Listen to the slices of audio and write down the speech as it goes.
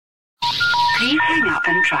Please hang up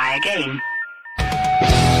and try again.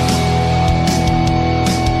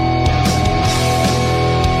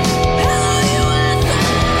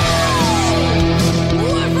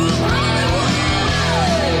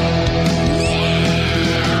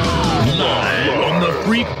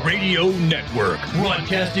 Freak Radio Network,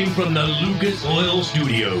 broadcasting from the Lucas Oil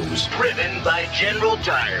Studios. Driven by General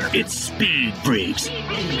Tire. It's Speed Freaks.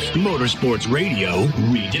 Motorsports Radio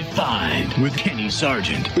redefined with Kenny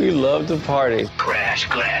Sargent. We love to party. Crash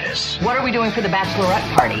Gladys. What are we doing for the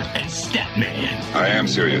bachelorette party? And Statman. I am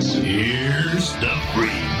serious. Here's the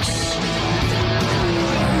Freaks.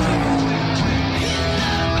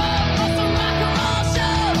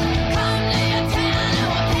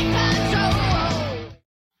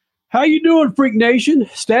 How you doing, Freak Nation?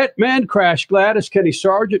 Statman, Crash Gladys, Kenny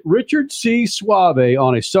Sargent, Richard C. Suave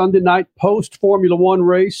on a Sunday night post-Formula One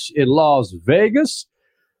race in Las Vegas.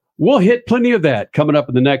 We'll hit plenty of that coming up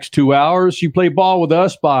in the next 2 hours. You play ball with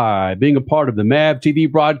us by being a part of the MAV TV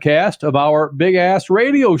broadcast of our big-ass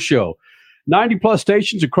radio show. 90-plus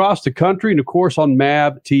stations across the country and, of course, on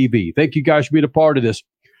MAV TV. Thank you guys for being a part of this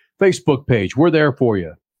Facebook page. We're there for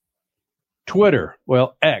you. Twitter,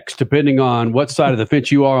 well, X, depending on what side of the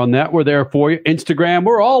fence you are on that, we're there for you. Instagram,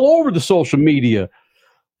 we're all over the social media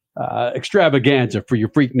extravaganza for your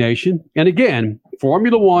Freak Nation. And again,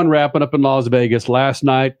 Formula One wrapping up in Las Vegas last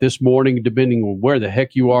night, this morning, depending on where the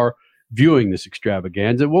heck you are viewing this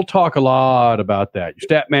extravaganza. We'll talk a lot about that. Your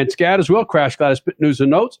Statman Scat as well, Crash Gladys News and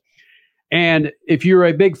Notes. And if you're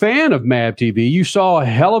a big fan of MAV TV, you saw a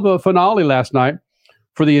hell of a finale last night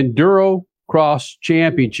for the Endurocross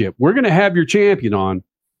Championship. We're going to have your champion on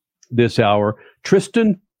this hour,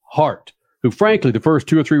 Trystan Hart, who frankly, the first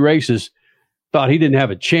 2 or 3 races thought he didn't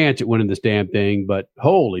have a chance at winning this damn thing, but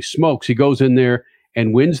holy smokes, he goes in there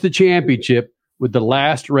and wins the championship with the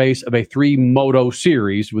last race of a 3-moto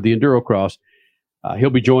series with the Endurocross. He'll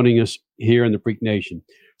be joining us here in the Freak Nation.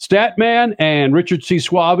 Statman and Richard C.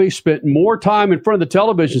 Suave spent more time in front of the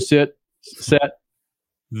television set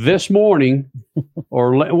this morning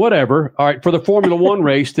or whatever, all right, for the Formula One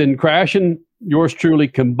race than Crash and yours truly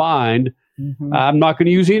combined. Mm-hmm. I'm not going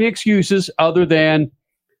to use any excuses other than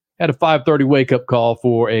had a 5:30 wake-up call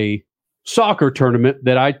for a soccer tournament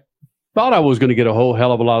that I thought I was going to get a whole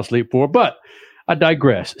hell of a lot of sleep for, but I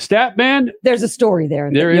digress. Statman, there's a story there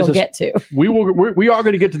that you'll get to. We are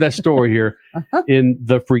going to get to that story here in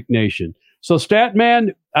the Freak Nation. So,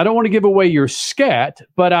 Statman, I don't want to give away your scat,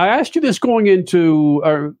 but I asked you this going into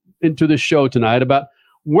the show tonight about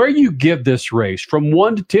where you give this race from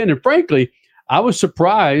 1 to 10. And frankly, I was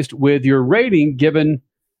surprised with your rating given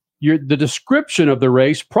the description of the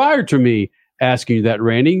race prior to me asking you that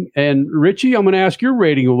rating. And Richie, I'm going to ask your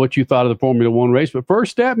rating of what you thought of the Formula One race. But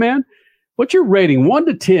first, Statman, what's your rating 1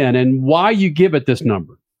 to 10 and why you give it this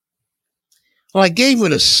number? Well, I gave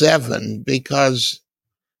it a 7 because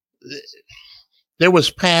there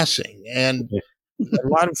was passing, and a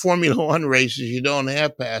lot of Formula One races, you don't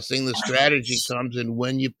have passing. The strategy comes in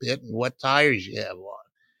when you pit and what tires you have on.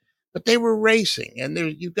 But they were racing, and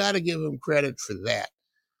you got to give them credit for that.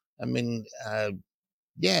 I mean,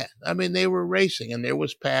 they were racing, and there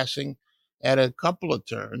was passing at a couple of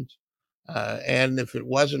turns. And if it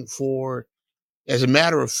wasn't for, as a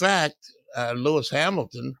matter of fact, Lewis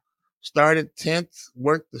Hamilton started 10th,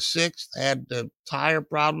 worked the 6th, had tire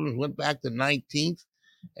problems, went back to 19th,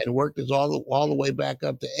 and worked his all the way back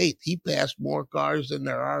up to 8th. He passed more cars than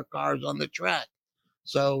there are cars on the track.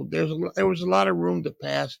 So there was a lot of room to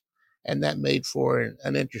pass, and that made for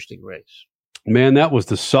an interesting race. Man, that was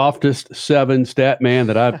the softest 7, Statman,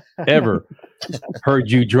 that I've ever heard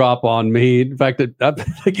you drop on me. In fact, I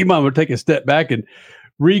think you might want to take a step back and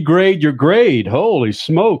regrade your grade. Holy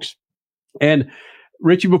smokes. And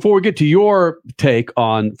Richie, before we get to your take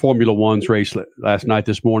on Formula One's race last night,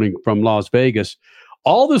 this morning from Las Vegas,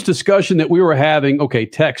 all this discussion that we were having,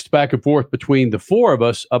 text back and forth between the 4 of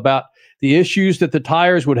us about the issues that the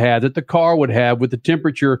tires would have, that the car would have with the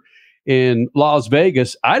temperature in Las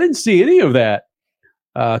Vegas. I didn't see any of that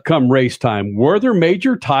come race time. Were there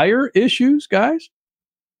major tire issues, guys?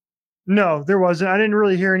 No, there wasn't. I didn't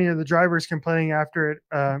really hear any of the drivers complaining after it,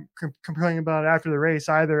 complaining about it after the race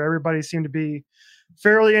either. Everybody seemed to be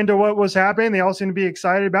fairly into what was happening. They all seemed to be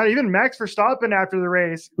excited about it. Even Max Verstappen after the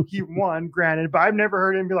race, he won, granted, but I've never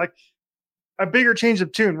heard him be like a bigger change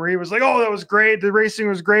of tune where he was like, oh, that was great. The racing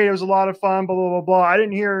was great. It was a lot of fun, blah, blah, blah, blah. I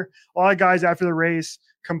didn't hear a lot of guys after the race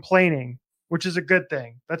complaining, which is a good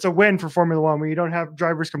thing. That's a win for Formula One, where you don't have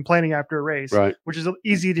drivers complaining after a race, right? Which is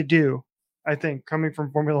easy to do, I think, coming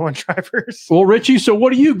from Formula One drivers. Well, Richie, so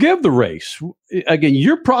what do you give the race? Again,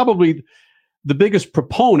 you're probably the biggest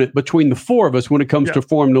proponent between the four of us when it comes to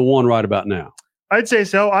Formula One right about now. I'd say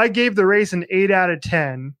so. I gave the race an 8 out of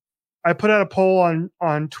 10. I put out a poll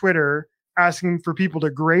on Twitter asking for people to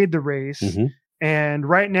grade the race. Mm-hmm. And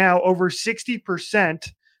right now, over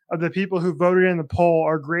 60% of the people who voted in the poll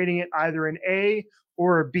are grading it either an A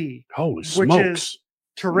or a B. Holy smokes. Which is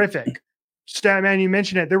terrific. Statman, you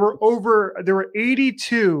mentioned it. There were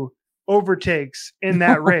 82 overtakes in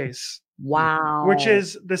that race. Wow. Which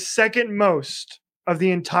is the second most of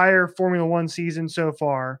the entire Formula One season so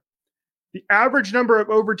far. The average number of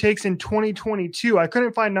overtakes in 2022, I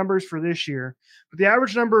couldn't find numbers for this year, but the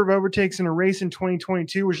average number of overtakes in a race in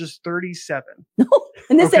 2022 was just 37.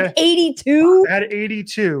 And this had 82? It had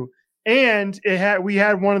 82. And we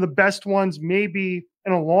had one of the best ones maybe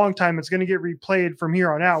in a long time. It's going to get replayed from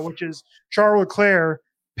here on out, which is Charles Leclerc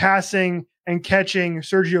passing and catching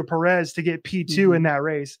Sergio Perez to get P2 in that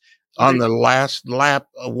race. On the last lap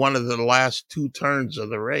of one of the last two turns of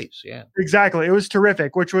the race. Yeah, exactly. It was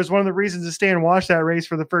terrific, which was one of the reasons to stay and watch that race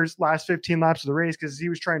for the last 15 laps of the race, because he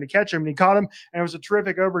was trying to catch him and he caught him, and it was a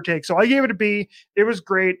terrific overtake. So I gave it a B. It was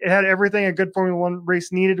great. It had everything a good Formula One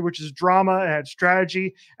race needed, which is drama. It had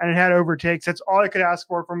strategy and it had overtakes. That's all I could ask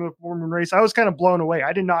for from the Formula One race. I was kind of blown away.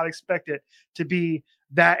 I did not expect it to be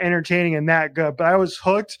that entertaining and that good, but I was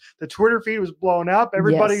hooked. The Twitter feed was blown up.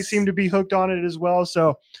 Everybody seemed to be hooked on it as well.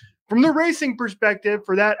 So from the racing perspective,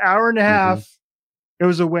 for that hour and a half, it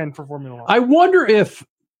was a win for Formula One. I wonder if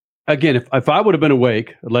I would have been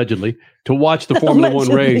awake, allegedly, to watch the Formula One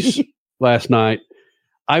race last night,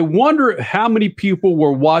 I wonder how many people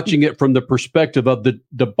were watching it from the perspective of the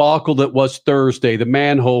debacle that was Thursday, the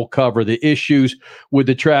manhole cover, the issues with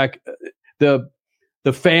the track, the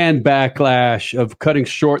fan backlash of cutting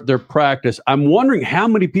short their practice. I'm wondering how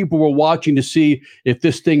many people were watching to see if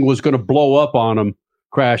this thing was going to blow up on them,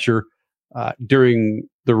 Crasher, during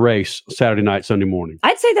the race Saturday night, Sunday morning.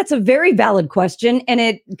 I'd say that's a very valid question, and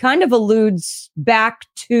it kind of alludes back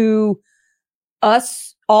to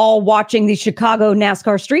us all watching the Chicago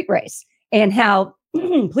NASCAR street race and how,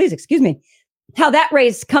 please excuse me, how that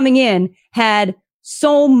race coming in had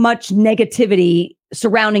so much negativity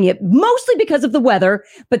surrounding it, mostly because of the weather,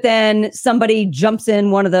 but then somebody jumps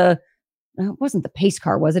in one of the it wasn't the pace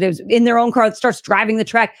car, was it? It was in their own car that starts driving the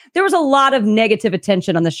track. There was a lot of negative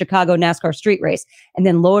attention on the Chicago NASCAR street race. And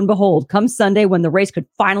then lo and behold, come Sunday, when the race could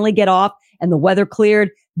finally get off and the weather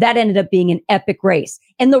cleared, that ended up being an epic race.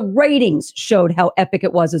 And the ratings showed how epic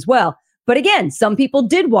it was as well. But again, some people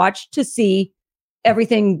did watch to see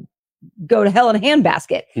everything go to hell in a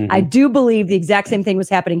handbasket. I do believe the exact same thing was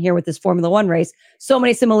happening here with this Formula One race. So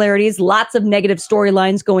many similarities, lots of negative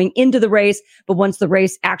storylines going into the race. But once the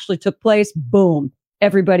race actually took place, boom,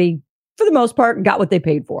 everybody, for the most part, got what they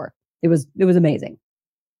paid for. It was amazing.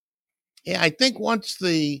 Yeah, I think once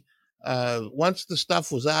the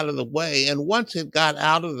stuff was out of the way, and once it got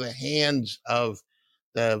out of the hands of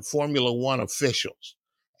the Formula One officials,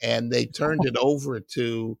 and they turned it over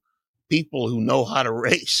to people who know how to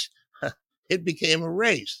race, it became a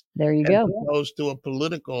race. There you go. As opposed to a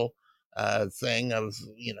political thing of,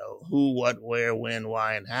 who, what, where, when,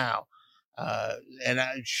 why, and how. And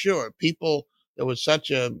I'm sure there was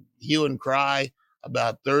such a hue and cry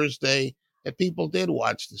about Thursday that people did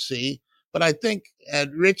watch to see. But I think,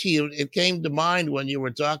 Richie, it came to mind when you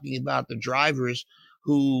were talking about the drivers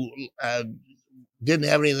who didn't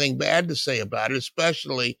have anything bad to say about it,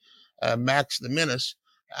 especially Max the Menace.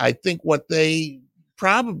 I think what they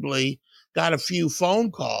probably got a few phone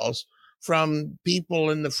calls from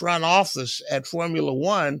people in the front office at Formula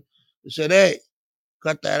One who said, hey,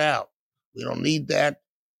 cut that out. We don't need that.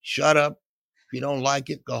 Shut up. If you don't like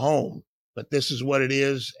it, go home. But this is what it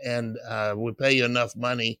is, and we'll pay you enough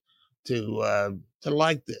money to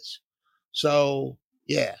like this. So,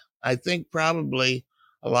 yeah, I think probably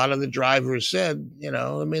a lot of the drivers said,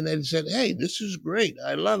 they said, hey, this is great.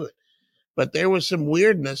 I love it. But there was some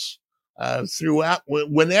weirdness throughout.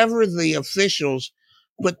 Whenever the officials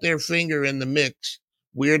put their finger in the mix,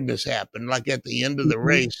 weirdness happened. Like at the end of the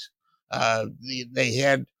race, they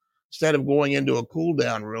had, instead of going into a cool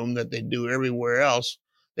down room that they do everywhere else,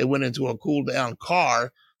 they went into a cool down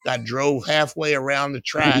car, drove halfway around the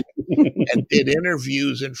track and did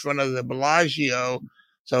interviews in front of the Bellagio.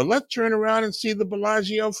 So let's turn around and see the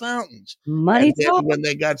Bellagio fountains. Money talk. When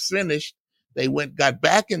they got finished, they got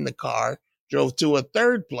back in the car, drove to a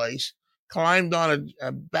third place, climbed on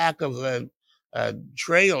a back of a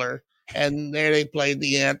trailer, and there they played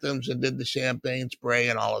the anthems and did the champagne spray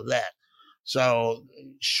and all of that. So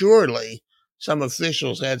surely some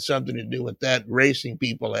officials had something to do with that. Racing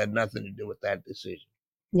people had nothing to do with that decision.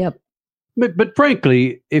 Yep. But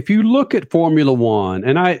frankly, if you look at Formula One,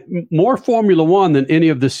 and more Formula One than any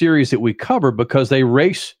of the series that we cover, because they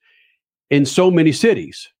race in so many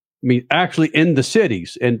cities. I mean, actually in the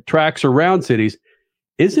cities and tracks around cities.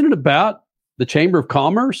 Isn't it about the Chamber of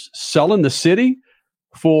Commerce selling the city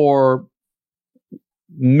for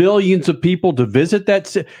millions of people to visit that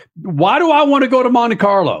city? Why do I want to go to Monte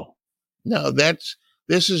Carlo? No,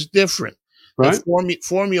 this is different. Right?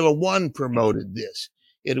 Formula One promoted this.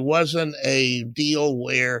 It wasn't a deal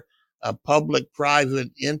where a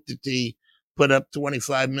public-private entity put up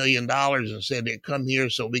 $25 million and said, "They come here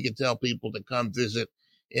so we can tell people to come visit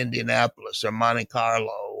Indianapolis or Monte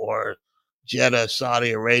Carlo or Jeddah,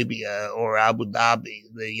 Saudi Arabia, or Abu Dhabi,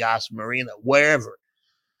 the Yas Marina, wherever."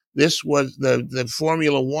 This was the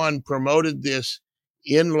Formula One promoted this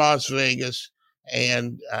in Las Vegas,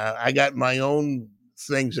 and I got my own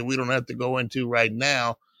things that we don't have to go into right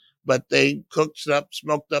now, but they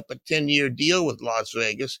smoked up a 10-year deal with Las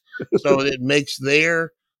Vegas, so it makes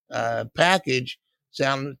their package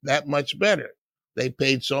sound that much better. They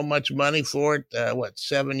paid so much money for it,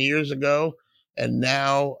 7 years ago, and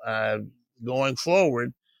now going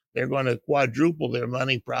forward, they're going to quadruple their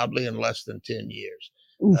money probably in less than 10 years.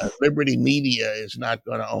 Liberty Media is not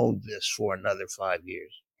going to own this for another 5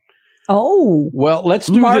 years. Oh, well, let's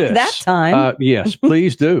do mark this. that time. Yes,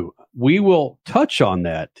 please do. We will touch on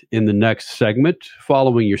that in the next segment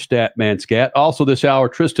following your Stat Man Scat. Also this hour,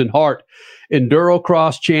 Trystan Hart,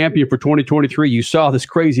 Endurocross champion for 2023. You saw this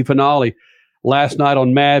crazy finale last night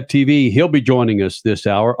on MAV TV. He'll be joining us this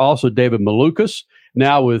hour. Also David Malukas,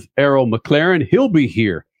 now with Arrow McLaren. He'll be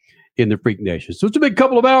here in the Freak Nation. So it's a big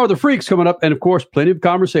couple of hours of the Freaks coming up. And of course, plenty of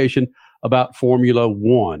conversation about Formula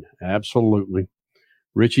One. Absolutely.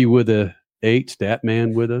 Richie with a 8,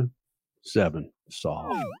 Statman with a 7.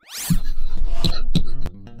 Solid.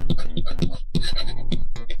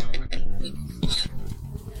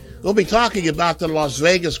 We'll be talking about the Las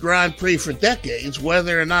Vegas Grand Prix for decades,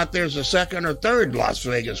 whether or not there's a second or third Las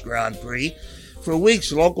Vegas Grand Prix. For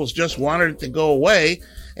weeks, locals just wanted it to go away,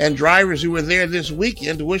 and drivers who were there this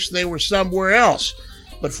weekend wish they were somewhere else.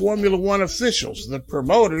 But Formula One officials, the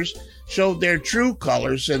promoters, showed their true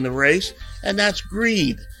colors in the race, and that's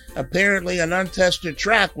greed. Apparently, an untested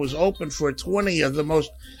track was open for 20 of the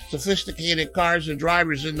most sophisticated cars and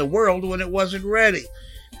drivers in the world when it wasn't ready.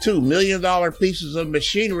 $2 million pieces of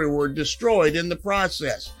machinery were destroyed in the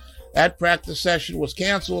process. That practice session was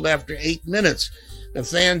canceled after 8 minutes. The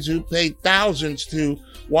fans who paid thousands to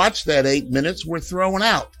watch that 8 minutes were thrown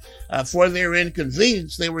out. For their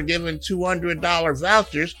inconvenience, they were given $200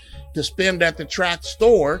 vouchers to spend at the track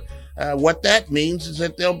store. What that means is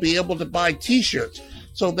that they'll be able to buy T-shirts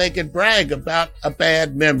so they could brag about a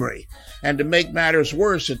bad memory. And to make matters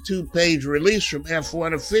worse, a 2-page release from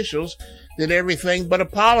F1 officials did everything but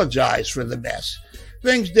apologize for the mess.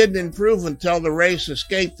 Things didn't improve until the race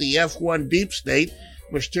escaped the F1 deep state,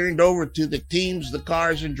 was turned over to the teams, the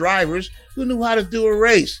cars, and drivers who knew how to do a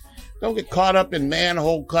race. Don't get caught up in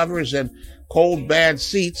manhole covers and cold, bad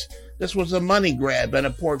seats. This was a money grab and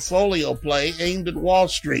a portfolio play aimed at Wall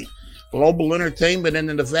Street. Global entertainment in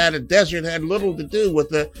the Nevada desert had little to do with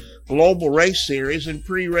the global race series and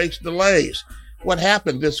pre-race delays. What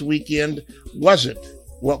happened this weekend wasn't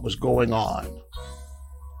what was going on.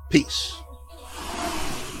 Peace.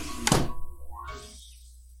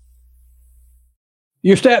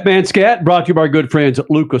 Your Statman Scat brought to you by our good friends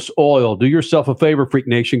at Lucas Oil. Do yourself a favor, Freak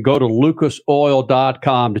Nation. Go to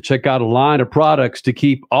lucasoil.com to check out a line of products to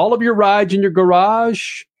keep all of your rides in your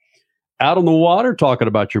garage, out on the water, talking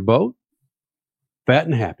about your boat, fat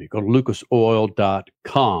and happy. Go to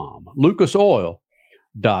lucasoil.com.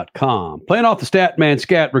 lucasoil.com. Playing off the Statman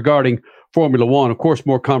Scat regarding Formula One. Of course,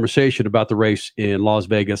 more conversation about the race in Las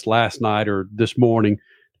Vegas last night or this morning,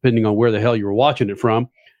 depending on where the hell you were watching it from.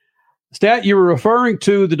 Stat, you were referring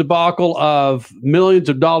to the debacle of millions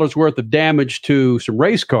of dollars worth of damage to some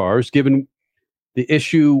race cars, given the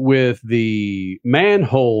issue with the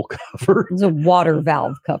manhole cover. It's a water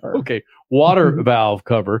valve cover. Okay, water valve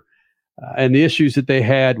cover, and the issues that they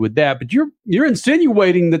had with that. But you're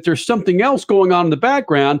insinuating that there's something else going on in the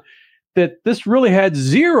background, that this really had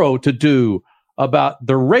zero to do about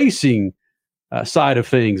the racing side of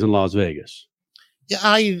things in Las Vegas. Yeah,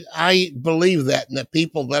 I believe that, and the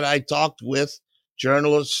people that I talked with,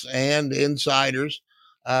 journalists and insiders,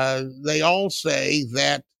 they all say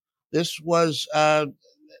that this was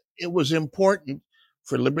it was important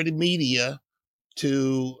for Liberty Media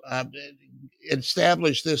to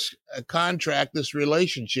establish this contract, this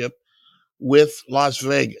relationship with Las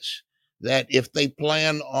Vegas. That if they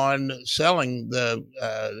plan on selling the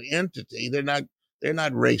entity, they're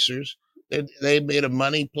not racers. They made a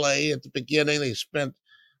money play at the beginning. They spent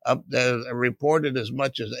reported as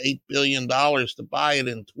much as $8 billion to buy it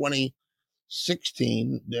in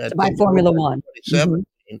 2016. To buy Formula One.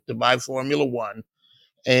 2017 to buy Formula One.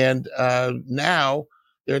 And now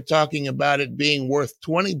they're talking about it being worth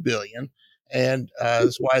 $20 billion. And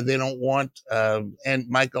that's why they don't want and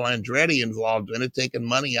Michael Andretti involved in it, taking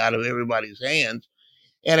money out of everybody's hands.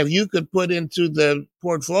 And if you could put into the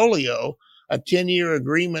portfolio a 10-year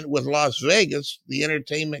agreement with Las Vegas, the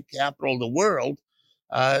entertainment capital of the world,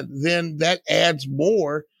 then that adds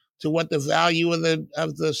more to what the value of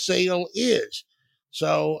the sale is.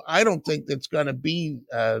 So I don't think that's going to be.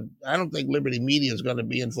 I don't think Liberty Media is going to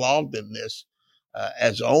be involved in this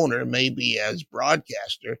as owner, maybe as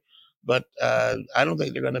broadcaster, but I don't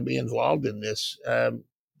think they're going to be involved in this.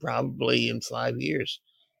 Probably in 5 years,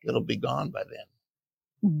 it'll be gone by then.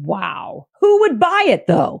 Wow. Who would buy it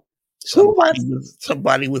though?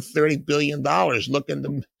 Somebody with $30 billion looking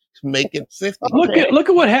to make it 50. Look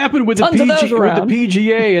at what happened with the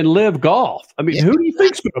PGA and Live Golf. I mean, who do you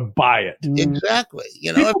think's going to buy it? Exactly.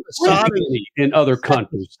 You know, if the Saudis in other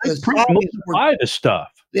countries buy the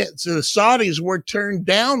stuff. Yeah, so the Saudis were turned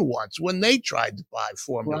down once when they tried to buy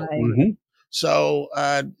Formula One. Mm-hmm. So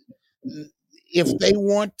if they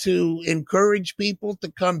want to encourage people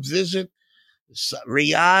to come visit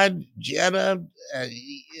Riyadh, Jeddah,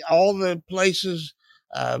 all the places,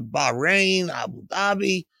 Bahrain, Abu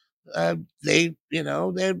Dhabi,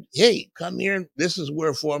 hey, come here. This is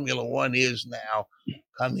where Formula One is now.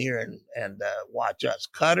 Come here and watch us.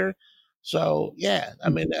 Qatar. So, yeah, I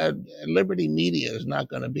mean, Liberty Media is not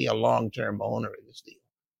going to be a long-term owner of this deal.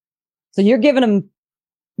 So you're giving them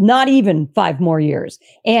not even 5 more years.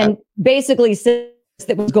 And basically, since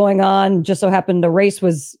that was going on, just so happened the race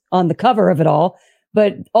was on the cover of it all.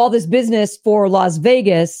 But all this business for Las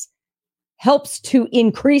Vegas helps to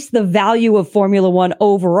increase the value of Formula One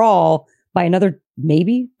overall by another,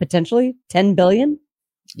 maybe, potentially $10 billion.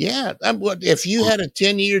 Yeah. If you had a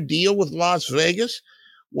 10-year deal with Las Vegas,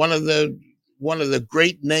 one of the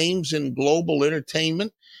great names in global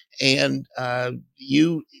entertainment, and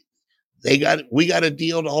we got a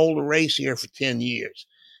deal to hold a race here for 10 years.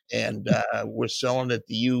 And we're selling it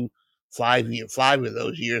to you 5 of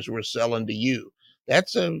those years we're selling to you.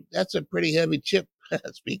 That's a pretty heavy chip.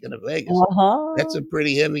 Speaking of Vegas, that's a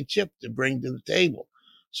pretty heavy chip to bring to the table.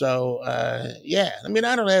 So yeah, I mean,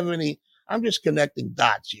 I'm just connecting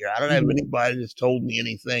dots here. I don't have anybody that's told me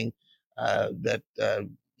anything that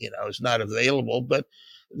is not available. But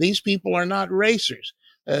these people are not racers.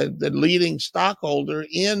 The leading stockholder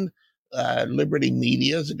in Liberty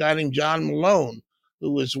Media is a guy named John Malone,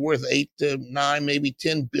 who is worth $8 to $9, maybe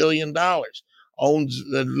 $10 billion, owns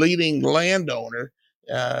the leading landowner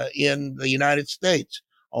in the United States,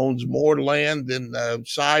 owns more land than the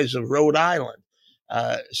size of Rhode Island.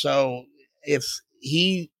 So if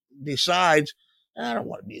he decides, I don't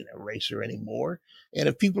want to be a racer anymore, and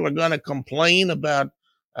if people are going to complain about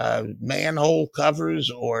manhole covers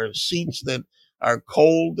or seats that are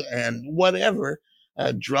cold and whatever,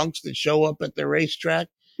 drunks that show up at the racetrack,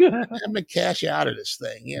 I'm gonna cash out of this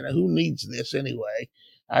thing. Who needs this anyway?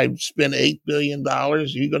 I spent $8 billion.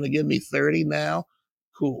 You're going to give me 30 now?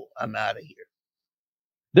 Cool. I'm out of here.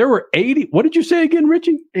 There were 80. What did you say again,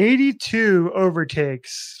 Richie? 82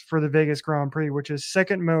 overtakes for the Vegas Grand Prix, which is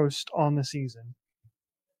second most on the season.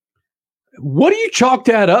 What do you chalk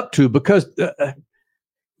that up to? Because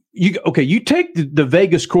you take the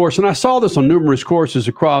Vegas course, and I saw this on numerous courses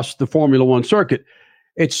across the Formula One circuit.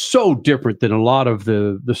 It's so different than a lot of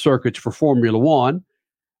the circuits for Formula One,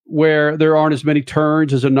 where there aren't as many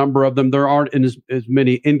turns as a number of them. There aren't as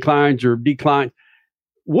many inclines or declines.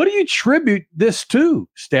 What do you attribute this to,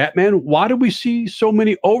 Statman? Why do we see so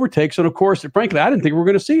many overtakes on a course that, frankly, I didn't think we were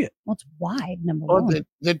going to see it? Well, it's wide, number one.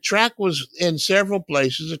 The track was, in several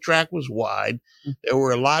places, the track was wide. There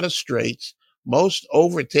were a lot of straights. Most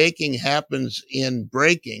overtaking happens in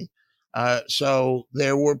braking. So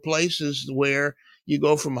there were places where you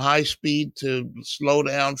go from high speed to slow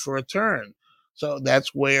down for a turn. So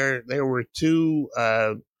that's where there were two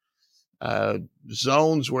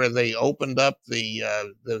zones where they opened up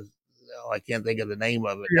I can't think of the name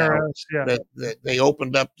of it now. That they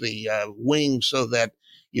opened up the wings so that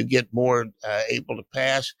you get more able to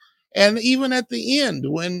pass. And even at the end,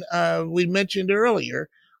 when we mentioned earlier,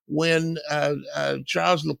 when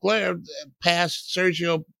Charles Leclerc passed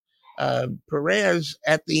Sergio Perez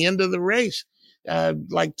at the end of the race,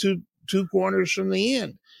 like two corners from the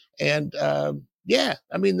end. And yeah,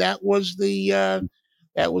 I mean, that was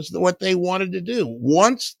what they wanted to do.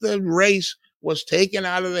 Once the race was taken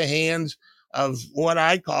out of the hands of what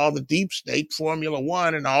I call the deep state, Formula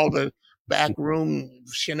One, and all the backroom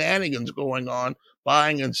shenanigans going on,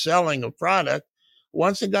 buying and selling a product.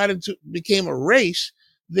 Once it became a race,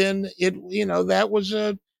 then that was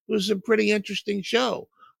a pretty interesting show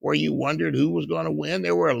where you wondered who was going to win.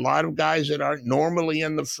 There were a lot of guys that aren't normally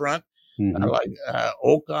in the front, like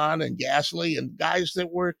Ocon and Gasly, and guys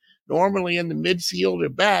that were normally in the midfield or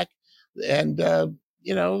back. And,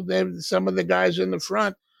 some of the guys in the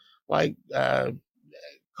front, like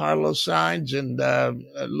Carlos Sainz and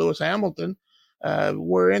Lewis Hamilton,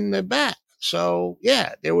 were in the back. So,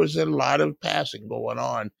 yeah, there was a lot of passing going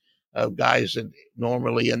on of guys that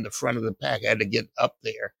normally in the front of the pack had to get up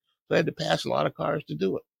there. So they had to pass a lot of cars to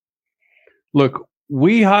do it. Look,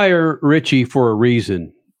 we hire Richie for a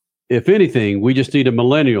reason. If anything, we just need a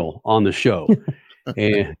millennial on the show.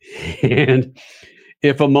 and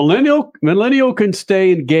if a millennial can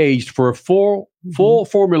stay engaged for a full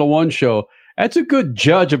Formula One show, that's a good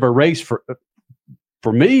judge of a race for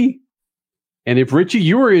me. And if, Richie,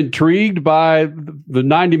 you were intrigued by the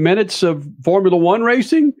 90 minutes of Formula One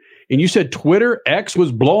racing, and you said Twitter X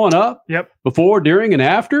was blowing up before, during, and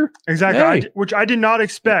after? Exactly, which I did not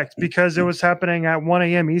expect because it was happening at 1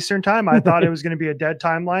 a.m. Eastern time. I thought it was going to be a dead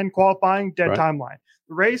timeline, qualifying, dead timeline.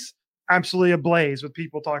 The race, absolutely ablaze with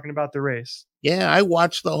people talking about the race. Yeah, I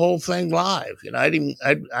watched the whole thing live.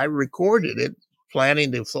 I recorded it,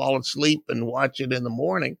 planning to fall asleep and watch it in the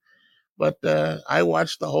morning. But I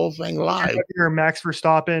watched the whole thing live. Your Max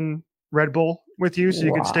Verstappen Red Bull with you, so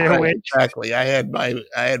you could stay awake. Exactly. I had my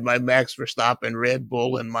Max Verstappen Red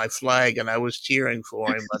Bull and my flag, and I was cheering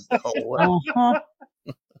for him the whole way.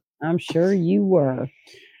 I'm sure you were.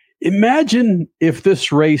 Imagine if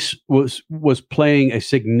this race was playing a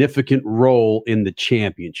significant role in the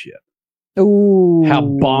championship. Ooh. How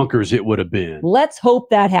bonkers it would have been. Let's hope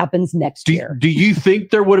that happens next year. Do you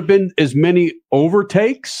think there would have been as many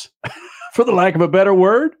overtakes, for the lack of a better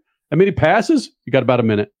word? How many passes? You got about a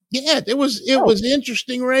minute. Yeah, it was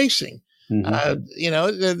interesting racing.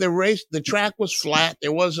 The track was flat.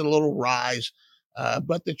 There was a little rise,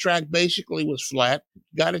 but the track basically was flat.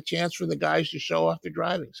 Got a chance for the guys to show off their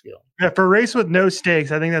driving skill. Yeah, for a race with no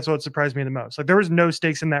stakes, I think that's what surprised me the most. Like, there was no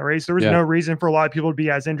stakes in that race. There was no reason for a lot of people to be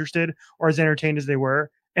as interested or as entertained as they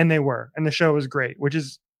were, and they were. And the show was great, which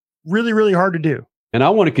is really, really hard to do. And I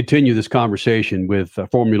want to continue this conversation with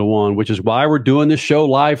Formula One, which is why we're doing this show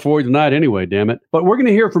live for you tonight anyway, damn it. But we're going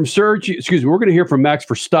to hear from we're going to hear from Max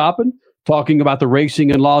Verstappen talking about the racing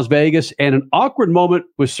in Las Vegas and an awkward moment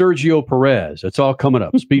with Sergio Perez. That's all coming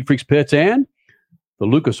up. Speed Freaks Pits and the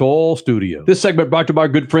Lucas Oil Studio. This segment brought to you by our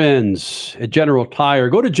good friends at General Tire.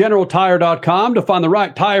 Go to GeneralTire.com to find the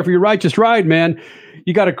right tire for your righteous ride, man.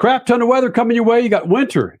 You got a crap ton of weather coming your way. You got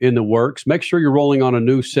winter in the works. Make sure you're rolling on a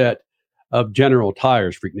new set of General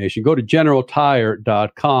Tires, Freak Nation. Go to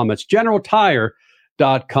GeneralTire.com. That's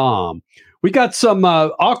GeneralTire.com. We got some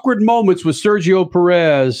awkward moments with Sergio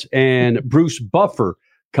Perez and Bruce Buffer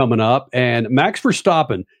coming up, and Max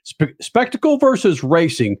Verstappen, spectacle versus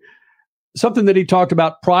racing, something that he talked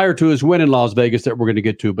about prior to his win in Las Vegas that we're going to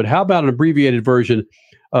get to. But how about an abbreviated version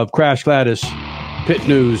of Crash Gladys Pit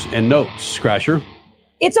News and Notes, Crasher?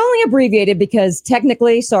 It's only abbreviated because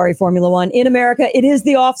technically, sorry, Formula One, in America, it is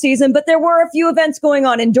the off season, but there were a few events going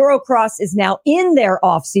on. Endurocross is now in their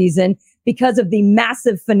off season because of the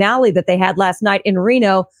massive finale that they had last night in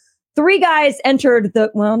Reno. 3 guys entered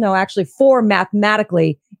four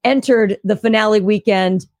mathematically entered the finale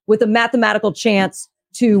weekend with a mathematical chance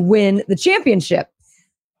to win the championship.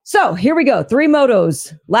 So here we go. 3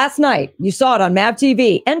 motos last night. You saw it on MAV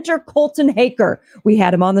TV. Enter Colton Haker. We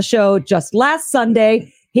had him on the show just last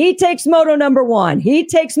Sunday. He takes moto number 1. He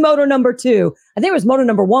takes moto number 2. I think it was moto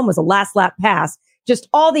number 1 was a last lap pass. Just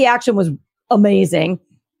all the action was amazing.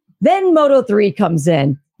 Then moto 3 comes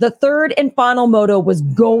in. The third and final moto was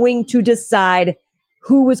going to decide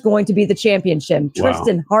who was going to be the championship. Wow.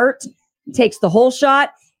 Trystan Hart takes the whole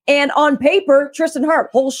shot. And on paper, Trystan Hart,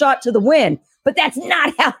 whole shot to the win. But that's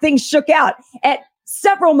not how things shook out. At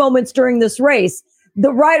several moments during this race,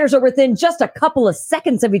 the riders are within just a couple of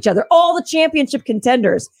seconds of each other. All the championship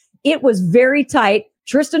contenders. It was very tight.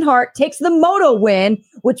 Trystan Hart takes the moto win,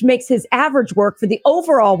 which makes his average work for the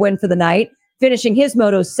overall win for the night, finishing his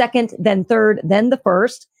moto second, then third, then the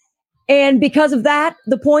first. And because of that,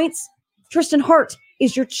 the points, Trystan Hart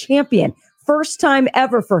is your champion. First time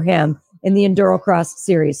ever for him in the Endurocross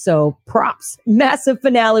series. So props. Massive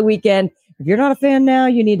finale weekend. If you're not a fan now,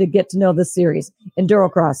 you need to get to know this series.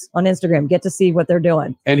 Endurocross on Instagram. Get to see what they're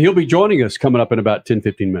doing. And he'll be joining us coming up in about 10,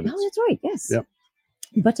 15 minutes. Oh, that's right. Yes. Yep.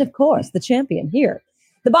 But of course, the champion here.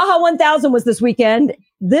 The Baja 1000 was this weekend.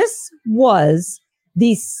 This was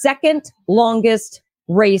the second longest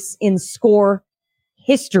race in score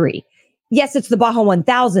history. yes, it's the Baja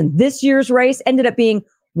 1000. This year's race ended up being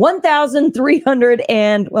 1,300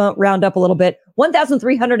 and, well, round up a little bit,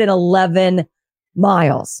 1,311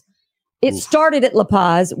 miles. It started at La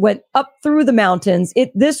Paz, went up through the mountains.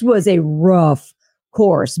 This was a rough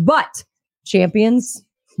course, but champions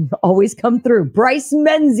always come through. Bryce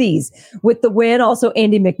Menzies with the win, also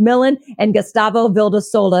Andy McMillan and Gustavo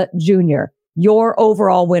Vildasola Jr., your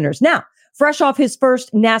overall winners. Now, fresh off his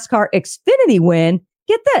first NASCAR Xfinity win,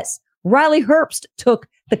 get this, Riley Herbst took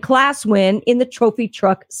the class win in the trophy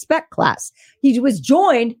truck spec class. He was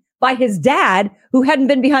joined by his dad, who hadn't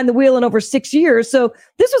been behind the wheel in over 6 years. So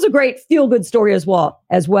this was a great feel-good story as well.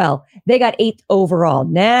 They got 8th overall.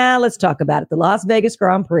 Now let's talk about it. The Las Vegas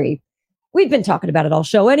Grand Prix. We've been talking about it all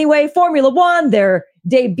show anyway. Formula One, their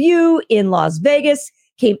debut in Las Vegas,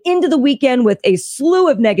 came into the weekend with a slew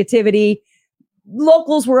of negativity.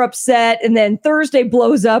 Locals were upset, and then Thursday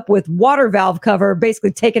blows up with water valve cover,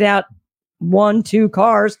 basically taking out 1-2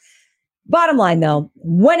 cars. Bottom line, though,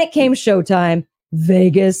 when it came showtime,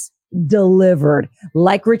 Vegas delivered.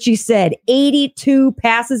 Like Richie said, 82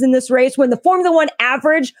 passes in this race, when the Formula One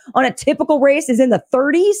average on a typical race is in the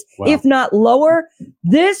 30s, if not lower.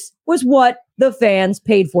 This was what the fans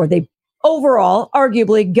paid for. They overall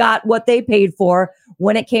arguably got what they paid for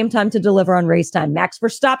when it came time to deliver on race time. Max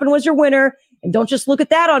Verstappen was your winner. And don't just look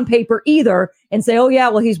at that on paper either and say, oh yeah,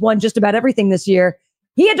 well, he's won just about everything this year.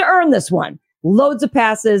 He had to earn this one. Loads of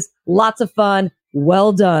passes, lots of fun.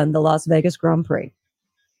 Well done, the Las Vegas Grand Prix.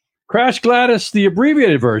 Crash Gladys, the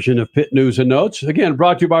abbreviated version of Pit News and Notes. Again,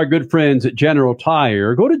 brought to you by our good friends at General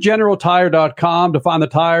Tire. Go to GeneralTire.com to find the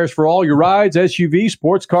tires for all your rides, SUV,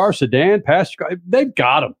 sports car, sedan, passenger car. They've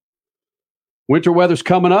got them. Winter weather's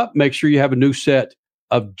coming up. Make sure you have a new set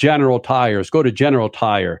of General Tires. Go to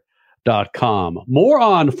GeneralTire.com. More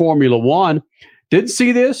on Formula One. Didn't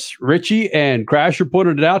see this. Richie and Crasher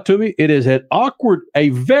pointed it out to me. It is a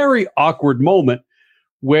very awkward moment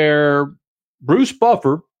where Bruce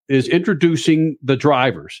Buffer is introducing the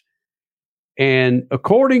drivers. And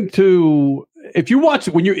according to, if you're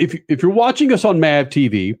watching us on MAV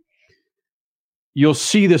TV, you'll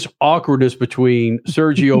see this awkwardness between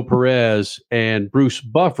Sergio Perez and Bruce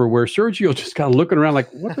Buffer, where Sergio just kind of looking around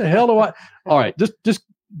like, what the hell do I? All right, just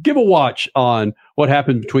give a watch on what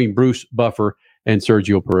happened between Bruce Buffer and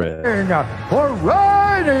Sergio Perez. For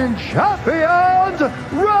reigning champions,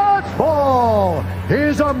 Red Bull.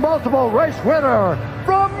 He's a multiple race winner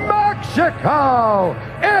from Mexico.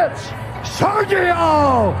 It's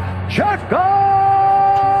Sergio Checo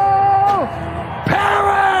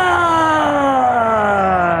Perez.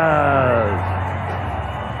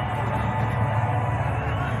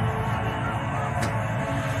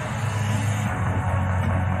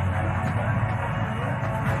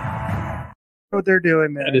 What they're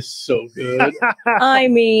doing there. That is so good. I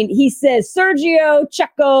mean, he says Sergio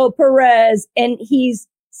Checo Perez, and he's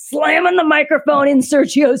slamming the microphone in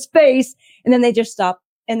Sergio's face. And then they just stop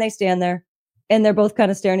and they stand there and they're both kind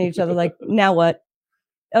of staring at each other like, now what?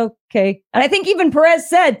 Okay. And I think even Perez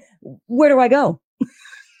said, where do I go?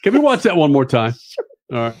 Can we watch that one more time?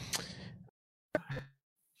 All right.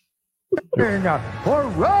 For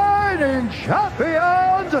reigning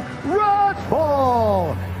champions, Red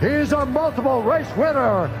Bull. He's a multiple race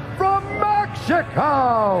winner from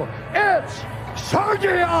Mexico. It's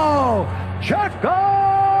Sergio Checo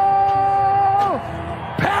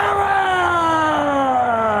Perez.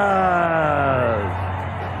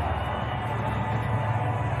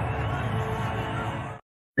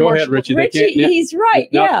 Go ahead, Richie. He's right.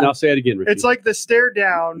 Now say it again, Richie. It's like the stare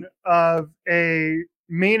down of a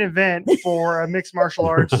main event for a mixed martial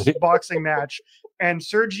arts boxing match, and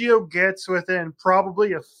Sergio gets within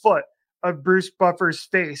probably a foot of Bruce Buffer's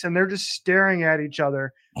face, and they're just staring at each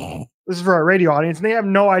other. This is for our radio audience, and they have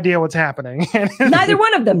no idea what's happening. Neither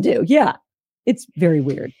one of them do. Yeah. It's very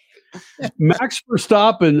weird. Max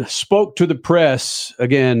Verstappen spoke to the press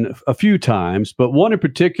again a few times, but one in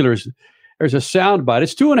particular is there's a soundbite.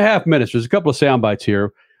 It's 2.5 minutes. There's a couple of sound bites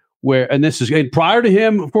here and prior to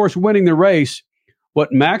him, of course, winning the race,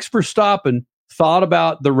 what Max Verstappen thought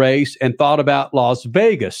about the race and thought about Las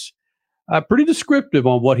Vegas. Pretty descriptive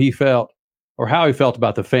on what he felt or how he felt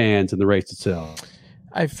about the fans and the race itself.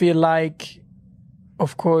 I feel like,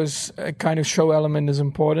 of course, a kind of show element is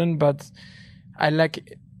important, but I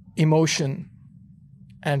like emotion.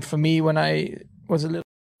 And for me, when I was a little...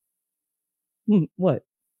 What?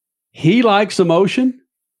 He likes emotion?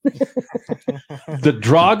 The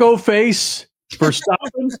Drago face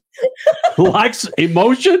Verstappen likes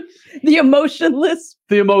emotion? The emotionless?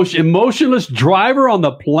 Emotionless driver on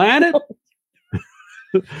the planet?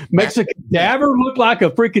 Makes a cadaver look like a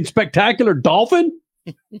freaking spectacular dolphin?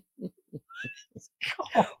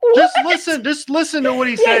 Just listen to what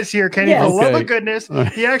he says here, Kenny. Yes. For the love Okay. of goodness,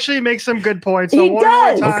 he actually makes some good points. So He one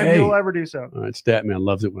does. more time, Okay. he will ever do so. All right, Statman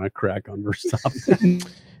loves it when I crack on Verstappen.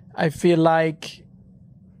 I feel like,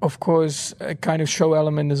 of course, a kind of show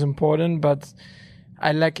element is important, but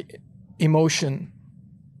I like emotion.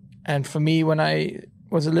 And for me, when I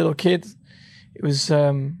was a little kid, it was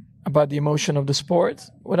about the emotion of the sport,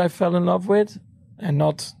 what I fell in love with, and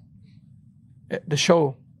not the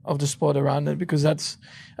show of the sport around it. Because that's,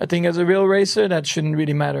 I think as a real racer, that shouldn't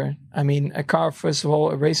really matter. I mean, a car, first of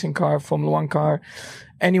all, a racing car, Formula One car,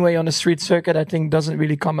 anyway, on a street circuit, I think doesn't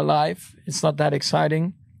really come alive. It's not that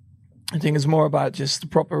exciting. I think it's more about just the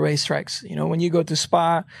proper racetracks. You know, when you go to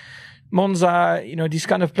Spa, Monza, you know, these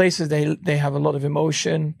kind of places, they have a lot of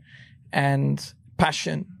emotion and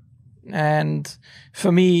passion. And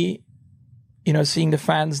for me, you know, seeing the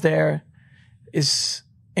fans there is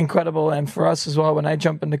incredible. And for us as well, when I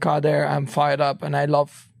jump in the car there, I'm fired up and I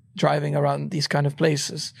love driving around these kind of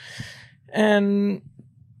places. And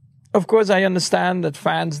of course, I understand that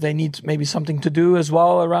fans, they need maybe something to do as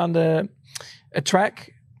well around a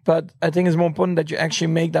track. But I think it's more important that you actually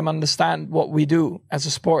make them understand what we do as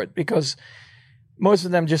a sport, because most of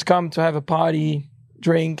them just come to have a party,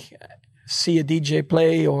 drink, see a DJ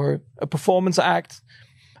play or a performance act.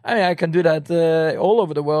 I mean, I can do that all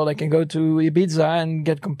over the world. I can go to Ibiza and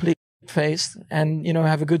get complete faced and, you know,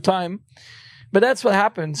 have a good time. But that's what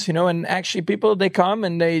happens, you know, and actually people, they come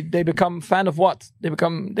and they become fan of what? They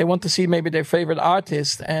want to see maybe their favorite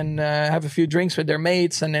artist and have a few drinks with their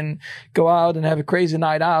mates and then go out and have a crazy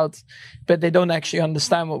night out. But they don't actually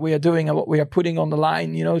understand what we are doing and what we are putting on the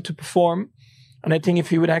line, you know, to perform. And I think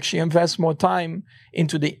if you would actually invest more time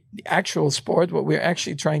into the actual sport, what we're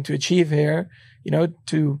actually trying to achieve here, you know,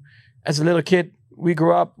 as a little kid, we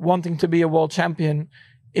grew up wanting to be a world champion.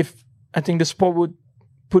 If I think the sport would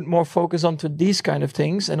put more focus onto these kind of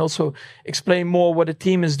things and also explain more what a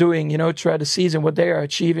team is doing, you know, throughout the season, what they are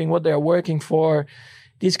achieving, what they are working for.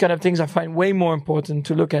 These kind of things I find way more important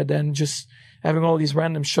to look at than just having all these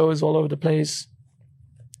random shows all over the place.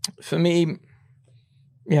 For me,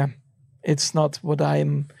 yeah, it's not what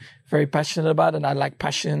I'm very passionate about. And I like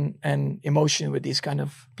passion and emotion with these kind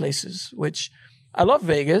of places, which I love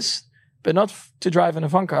Vegas, but not to drive in a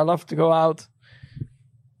fun car. I love to go out,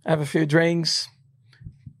 have a few drinks,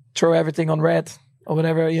 throw everything on red or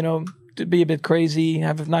whatever, you know, to be a bit crazy,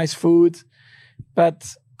 have nice food. But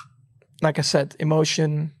like I said,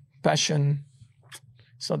 emotion, passion,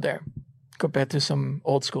 it's not there compared to some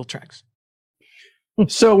old school tracks.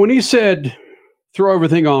 So when he said throw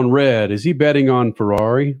everything on red, is he betting on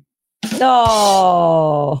Ferrari?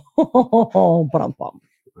 No.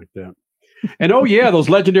 Like that. And oh yeah, those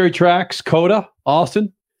legendary tracks, Coda,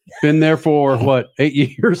 Austin, been there for what, 8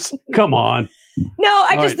 years? Come on. No,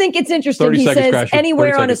 I just think it's interesting. He says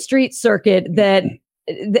anywhere on a street circuit that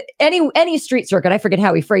any street circuit, I forget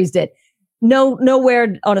how he phrased it.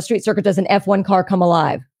 Nowhere on a street circuit does an F1 car come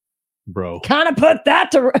alive. Bro. Kind of put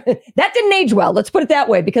that that didn't age well. Let's put it that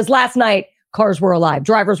way, because last night cars were alive,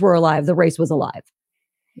 drivers were alive, the race was alive.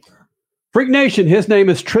 Freak Nation, his name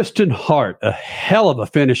is Trystan Hart. A hell of a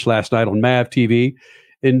finish last night on MAV TV.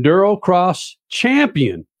 Endurocross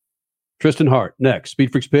champion. Trystan Hart, next.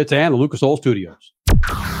 SpeedFreaks Pits and the Lucas Oil Studios.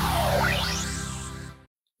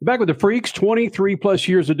 Back with the Freaks, 23 plus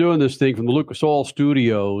years of doing this thing from the Lucas Oil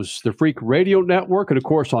Studios, the Freak Radio Network, and of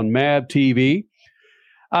course on MAV TV.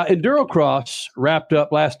 Endurocross wrapped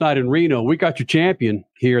up last night in Reno. We got your champion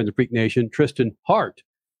here in the Freak Nation, Trystan Hart,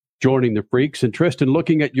 joining the Freaks. And Trystan,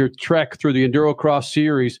 looking at your trek through the Endurocross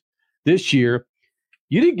series this year,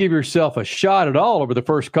 you didn't give yourself a shot at all over the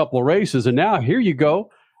first couple of races. And now here you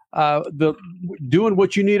go, doing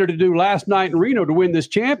what you needed to do last night in Reno to win this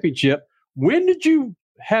championship. When did you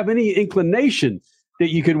have any inclination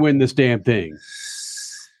that you could win this damn thing?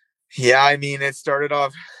 Yeah, I mean, it started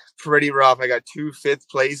off pretty rough. I got 2 5th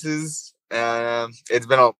places.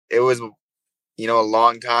 It was a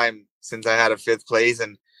long time since I had a 5th place,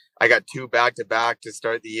 and I got 2 back-to-back to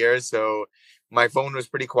start the year. So my phone was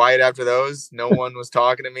pretty quiet after those. No one was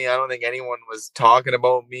talking to me. I don't think anyone was talking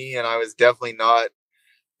about me, and I was definitely not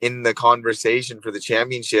in the conversation for the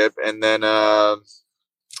championship. And then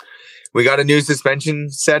we got a new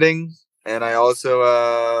suspension setting, and I also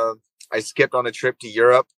I skipped on a trip to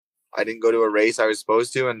Europe. I didn't go to a race I was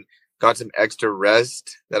supposed to, and got some extra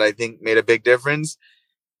rest that I think made a big difference.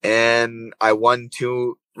 And I won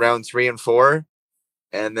 2 round 3 and 4.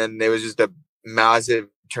 And then there was just a massive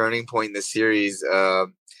turning point in the series.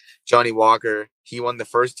 Johnny Walker, he won the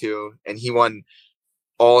first 2, and he won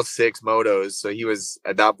all 6 motos. So he was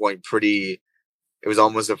at that point it was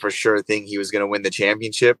almost a for sure thing he was going to win the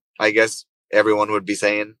championship. I guess everyone would be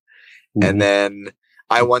saying. Mm-hmm. And then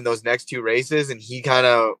I won those next 2 races, and he kind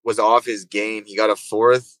of was off his game. He got a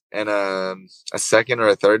 4th and a 2nd or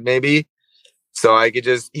a 3rd maybe. So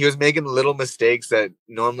he was making little mistakes that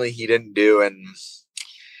normally he didn't do. And,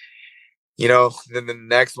 then the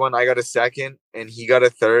next one, I got a 2nd and he got a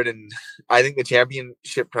 3rd. And I think the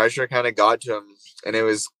championship pressure kind of got to him. And it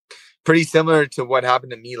was pretty similar to what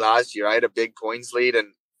happened to me last year. I had a big points lead and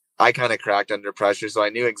I kind of cracked under pressure. So I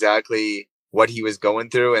knew exactly what he was going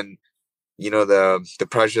through. And, the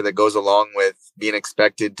pressure that goes along with being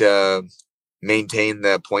expected to maintain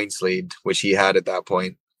the points lead, which he had at that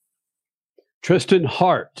point. Trystan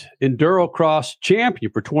Hart, Endurocross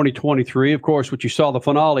champion for 2023. Of course, what you saw the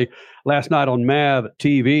finale last night on MAV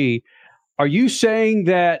TV. Are you saying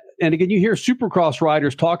that, and again, you hear Supercross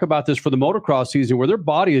riders talk about this for the motocross season where their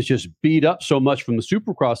body is just beat up so much from the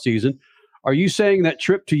Supercross season. Are you saying that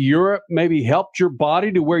trip to Europe maybe helped your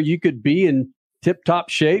body to where you could be in tip-top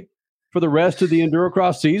shape for the rest of the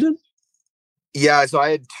Endurocross season? Yeah, so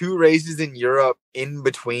I had 2 races in Europe in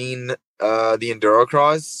between the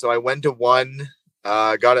Endurocross. So I went to one,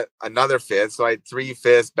 got another 5th. So I had 3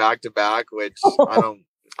 5ths back to back, which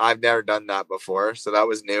I've never done that before. So that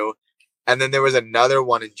was new. And then there was another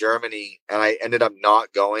one in Germany, and I ended up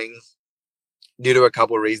not going due to a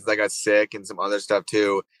couple of reasons. I got sick and some other stuff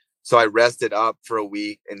too. So I rested up for a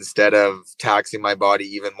week instead of taxing my body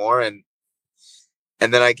even more. And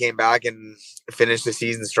then I came back and finished the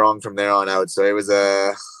season strong from there on out. So it was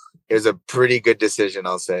a pretty good decision,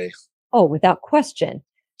 I'll say. Oh, without question.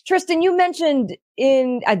 Trystan, you mentioned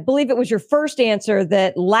I believe it was your first answer,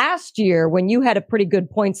 that last year when you had a pretty good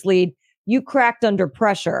points lead, you cracked under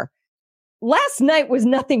pressure. Last night was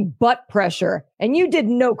nothing but pressure, and you did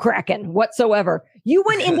no cracking whatsoever. You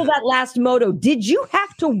went into that last moto. Did you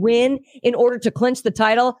have to win in order to clinch the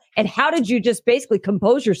title? And how did you just basically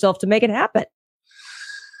compose yourself to make it happen?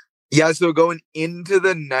 Yeah, so going into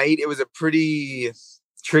the night, it was a pretty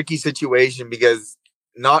tricky situation because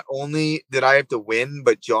not only did I have to win,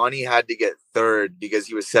 but Johnny had to get 3rd because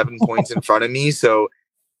he was 7 points in front of me. So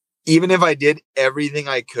even if I did everything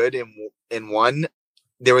I could in one,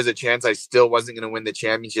 there was a chance I still wasn't going to win the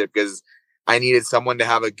championship because I needed someone to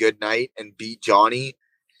have a good night and beat Johnny.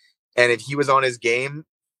 And if he was on his game,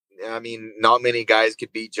 I mean, not many guys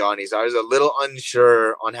could beat Johnny. So I was a little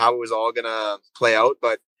unsure on how it was all going to play out,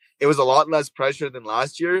 but it was a lot less pressure than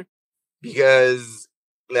last year because,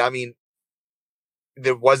 I mean,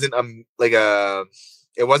 there wasn't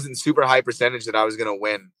it wasn't super high percentage that I was going to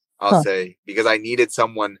win, I'll say, because I needed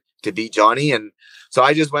someone to beat Johnny. And so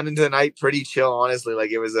I just went into the night pretty chill, honestly.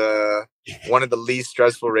 Like, it was one of the least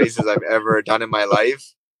stressful races I've ever done in my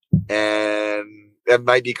life. And that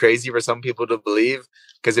might be crazy for some people to believe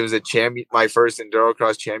because it was my first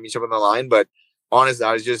Endurocross championship on the line. But honestly,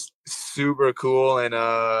 I was just super cool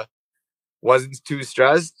and wasn't too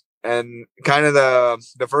stressed. And kind of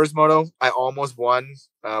the first moto, I almost won.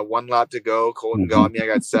 1 lap to go. Colton got me. I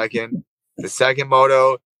got 2nd. The second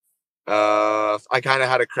moto, I kind of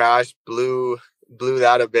had a crash, blew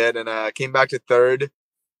that a bit, and came back to 3rd.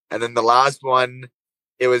 And then the last one,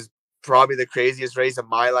 it was probably the craziest race of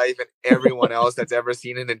my life and everyone else that's ever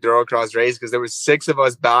seen an Endurocross race because there was 6 of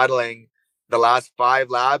us battling the last 5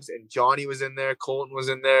 laps, and Johnny was in there, Colton was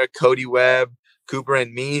in there, Cody Webb, Cooper,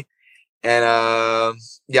 and me. And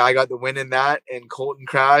I got the win in that, and Colton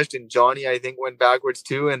crashed, and Johnny, I think, went backwards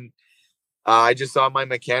too. And I just saw my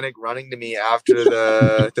mechanic running to me after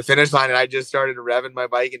the finish line, and I just started revving my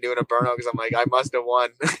bike and doing a burnout because I'm like, I must have won.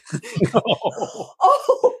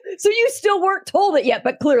 Oh, so you still weren't told it yet,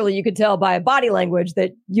 but clearly you could tell by body language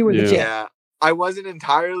that you were the champ. Yeah, I wasn't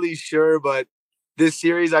entirely sure, but this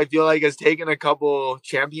series I feel like has taken a couple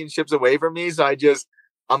championships away from me. So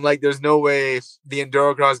I'm like, there's no way the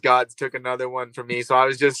Endurocross gods took another one from me. So I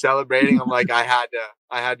was just celebrating. I'm like, I had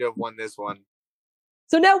to have won this one.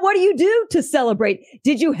 So now what do you do to celebrate?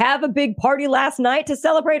 Did you have a big party last night to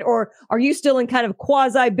celebrate, or are you still in kind of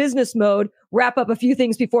quasi business mode, wrap up a few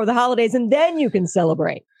things before the holidays and then you can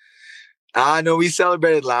celebrate? No, we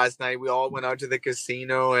celebrated last night. We all went out to the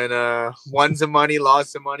casino and won some money,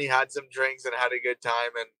 lost some money, had some drinks, and had a good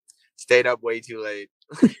time, and stayed up way too late.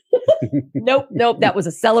 Nope. That was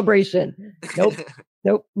a celebration.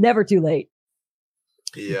 Nope. Never too late.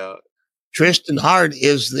 Yeah. Trystan Hart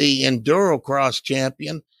is the Endurocross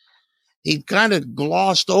champion. He kind of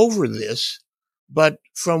glossed over this, but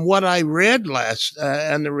from what I read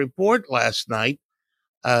and the report last night,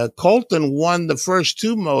 Colton won the first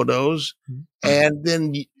 2 motos, and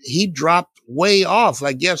then he dropped way off.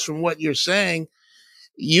 I guess from what you're saying,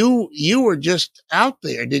 you were just out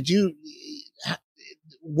there.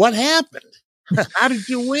 What happened? How did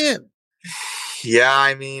you win? Yeah,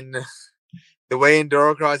 I mean, the way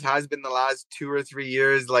Endurocross has been the last 2 or 3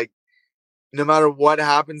 years, like, no matter what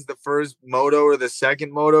happens, the first moto or the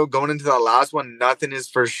second moto, going into the last one, nothing is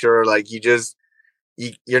for sure. Like,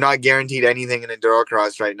 you're not guaranteed anything in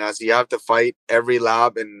Endurocross right now. So you have to fight every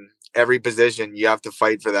lap and every position. You have to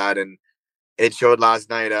fight for that. And it showed last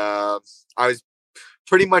night. I was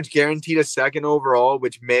pretty much guaranteed a second overall,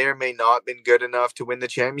 which may or may not have been good enough to win the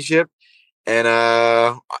championship. And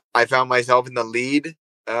I found myself in the lead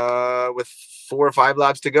with 4 or 5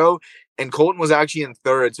 laps to go. And Colton was actually in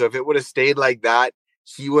third. So if it would have stayed like that,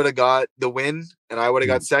 he would have got the win and I would have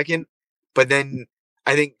got second. But then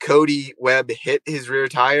I think Cody Webb hit his rear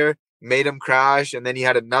tire, made him crash. And then he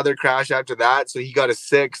had another crash after that. So he got a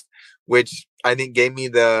 6th, which I think gave me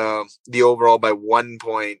the overall by 1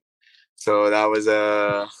 point. So that was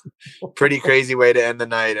a pretty crazy way to end the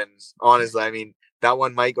night. And honestly, I mean, that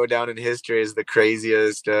one might go down in history as the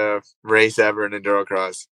craziest race ever in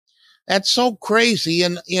Endurocross. That's so crazy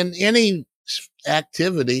in any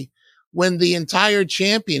activity when the entire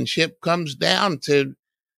championship comes down to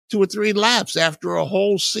 2 or 3 laps after a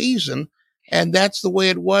whole season. And that's the way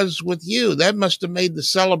it was with you. That must have made the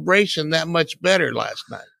celebration that much better last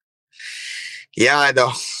night. Yeah, the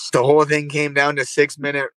whole thing came down to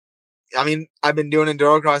 6-minute. I mean, I've been doing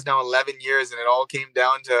Endurocross now 11 years, and it all came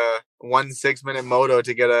down to 1 6-minute moto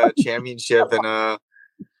to get a championship. And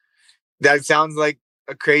that sounds like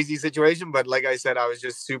a crazy situation, but like I said, I was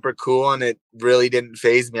just super cool, and it really didn't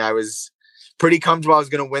faze me. I was pretty comfortable I was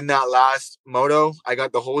going to win that last moto. I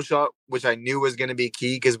got the whole shot, which I knew was going to be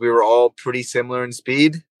key because we were all pretty similar in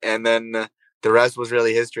speed. And then the rest was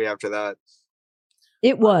really history after that.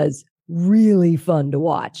 It was really fun to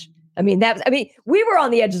watch. I mean, we were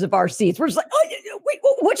on the edges of our seats. We're just like, oh, wait,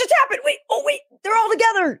 what just happened? Wait, they're all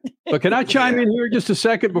together. But can I chime in here just a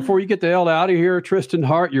second before you get the hell out of here? Trystan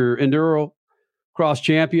Hart, your Endurocross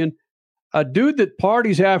champion. A dude that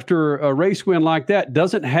parties after a race win like that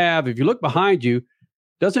doesn't have, if you look behind you,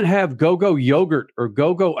 doesn't have go-go yogurt or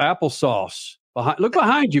go-go applesauce. Look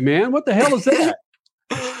behind you, man. What the hell is that?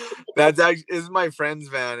 That's actually, this is my friend's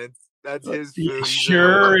van. That's his food.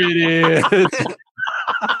 Sure it is.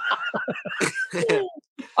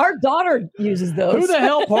 Our daughter uses those. Who the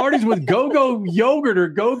hell parties with go-go yogurt or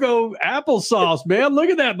go-go applesauce, man? Look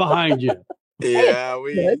at that behind you. Yeah,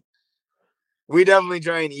 we definitely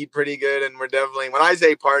try and eat pretty good, and we're definitely, when I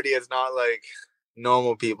say party, it's not like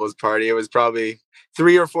normal people's party. It was probably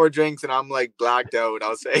 3 or 4 drinks, and I'm like blacked out,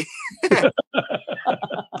 I'll say.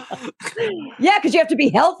 Yeah, because you have to be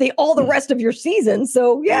healthy all the rest of your season.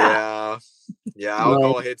 So yeah,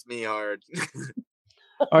 alcohol hits me hard.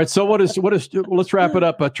 All right, so let's wrap it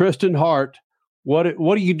up. Trystan Hart, what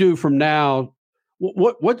do you do from now?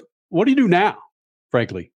 What do you do now,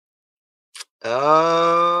 frankly?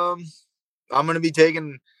 I'm going to be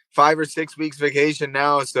taking 5 or 6 weeks vacation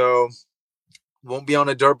now, so won't be on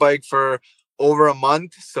a dirt bike for over a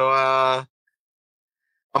month. So I'm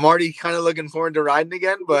already kind of looking forward to riding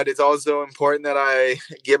again, but it's also important that I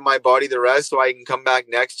give my body the rest so I can come back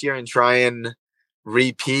next year and try and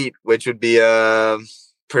repeat, which would be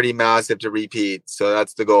pretty massive to repeat. So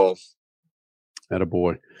that's the goal.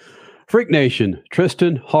 Attaboy. Freak Nation,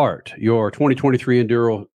 Trystan Hart, your 2023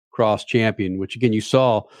 Endurocross champion, which again, you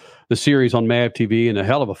saw the series on MAV TV and a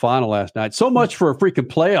hell of a final last night. So much for a freaking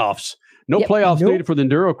playoffs. No playoffs needed for the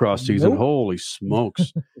Endurocross season. Holy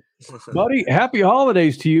smokes. Buddy, happy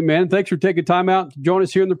holidays to you, man. Thanks for taking time out to join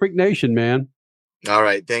us here in the Freak Nation, man. All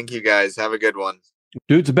right. Thank you, guys. Have a good one.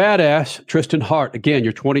 Dude's a badass. Trystan Hart, again,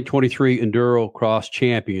 your 2023 Endurocross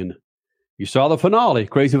champion. You saw the finale,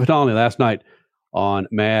 crazy finale last night on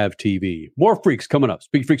MAV TV. More freaks coming up.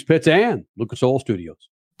 SpeedFreaks Pits and Lucas Oil Studios.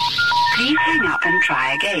 Please hang up and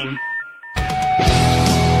try again.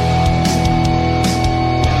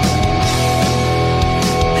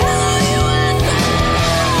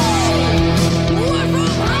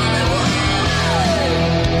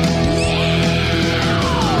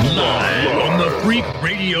 Freak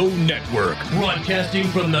Radio Network, broadcasting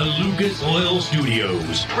from the Lucas Oil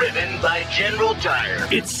Studios. Driven by General Tire.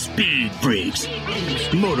 It's Speed Freaks.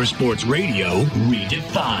 Motorsports Radio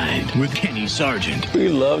redefined with Kenny Sargent. We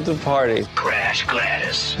love to party. Crash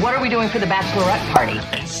Gladys. What are we doing for the bachelorette party?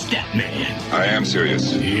 And Statman. I am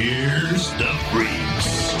serious. Here's the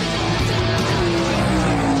Freaks.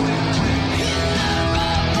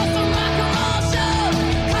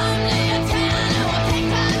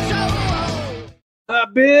 A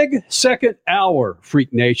big second hour,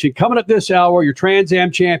 Freak Nation. Coming up this hour, your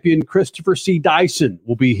TransAm champion, Christopher C. Dyson,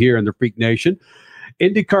 will be here in the Freak Nation.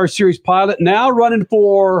 IndyCar Series pilot, now running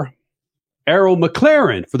for Arrow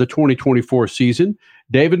McLaren for the 2024 season.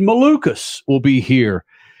 David Malukas will be here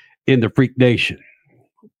in the Freak Nation.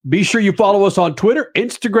 Be sure you follow us on Twitter,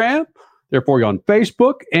 Instagram, therefore you're on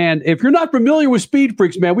Facebook. And if you're not familiar with Speed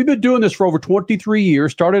Freaks, man, we've been doing this for over 23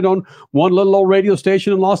 years. Started on one little old radio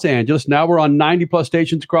station in Los Angeles. Now we're on 90-plus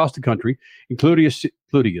stations across the country, including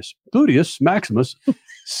Gluteus Maximus,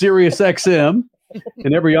 Sirius XM,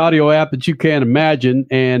 and every audio app that you can imagine.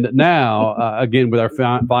 And now, again, with our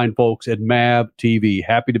fine folks at MAV TV,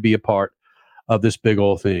 happy to be a part of this big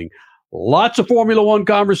old thing. Lots of Formula One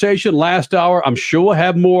conversation last hour. I'm sure we'll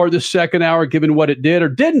have more this second hour, given what it did or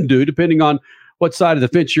didn't do, depending on what side of the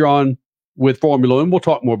fence you're on with Formula One. We'll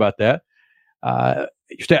talk more about that.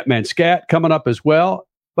 Statman Scat coming up as well.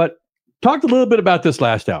 But talked a little bit about this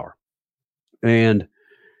last hour. And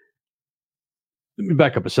let me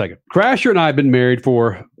back up a second. Crasher and I have been married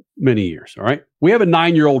for many years, all right? We have a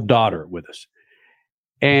 9-year-old daughter with us.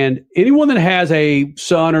 And anyone that has a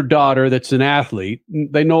son or daughter that's an athlete,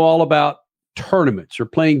 they know all about tournaments or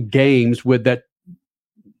playing games with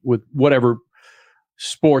whatever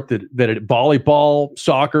sport that volleyball,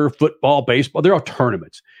 soccer, football, baseball, they're all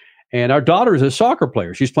tournaments. And our daughter is a soccer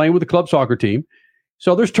player. She's playing with the club soccer team.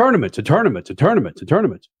 So there's tournaments and tournaments and tournaments and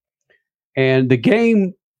tournaments. And the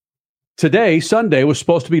game today, Sunday, was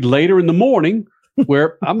supposed to be later in the morning,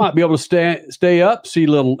 where I might be able to stay up, see a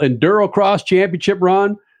little Endurocross championship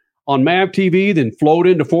run on MAV TV, then float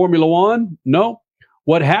into Formula One. No.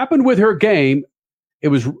 What happened with her game, it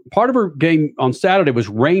was part of her game on Saturday was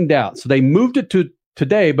rained out. So they moved it to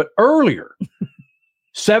today, but earlier,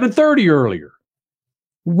 7:30 earlier.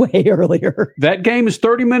 Way earlier. That game is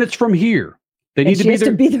 30 minutes from here. They need to be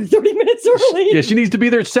there 30 minutes early. Yeah, she needs to be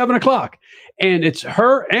there at 7 o'clock. And it's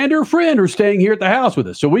her and her friend who are staying here at the house with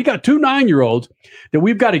us. So we got 2 9-year-olds that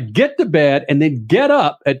we've got to get to bed and then get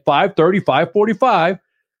up at 5:30, 5:45,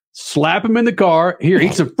 slap them in the car. Here,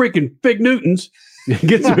 eat some freaking Fig Newtons,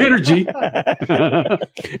 get some energy, and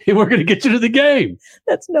we're going to get you to the game.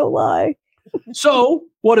 That's no lie. So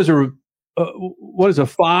what does a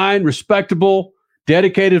fine, respectable,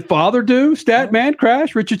 dedicated father do? Statman,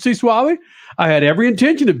 Crash, Richard C. Suave. I had every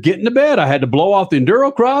intention of getting to bed. I had to blow off the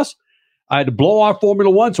Endurocross. I had to blow off Formula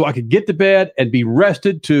One so I could get to bed and be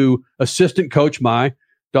rested to assistant coach my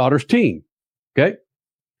daughter's team. Okay?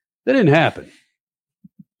 That didn't happen.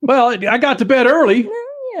 Well, I got to bed early.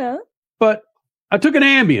 Yeah. But I took an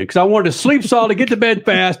Ambien because I wanted to sleep solid, get to bed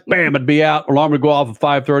fast. Bam, I'd be out. Alarm would go off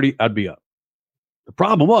at 5:30. I'd be up. The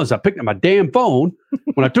problem was I picked up my damn phone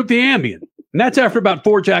when I took the Ambien. And that's after about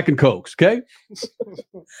 4 Jack and Cokes, okay?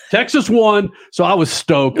 Texas won, so I was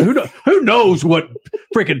stoked. Who knows what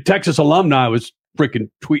freaking Texas alumni was freaking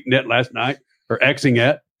tweeting at last night or Xing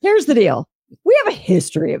at? Here's the deal. We have a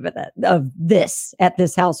history of this at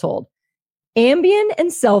this household. Ambien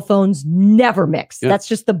and cell phones never mix. Yep. That's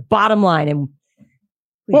just the bottom line. And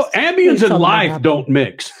well, Ambiens and life don't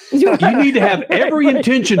mix. You need to have every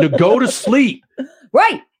intention to go to sleep.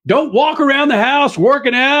 Right. Don't walk around the house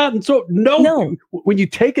working out. And so, no. When you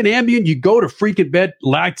take an Ambien, you go to freaking bed,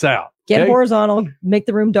 lights out. Get horizontal, make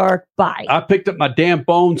the room dark. Bye. I picked up my damn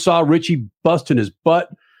phone, saw Richie busting his butt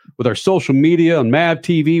with our social media on MAV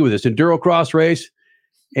TV with this Endurocross race.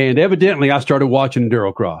 And evidently, I started watching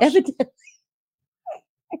Endurocross. Evidently.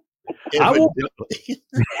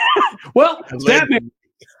 Well,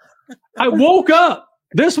 I woke up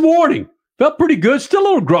this morning, felt pretty good, still a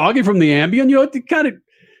little groggy from the Ambien. You know, it kind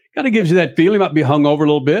of gives you that feeling. Might be hungover a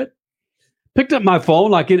little bit. Picked up my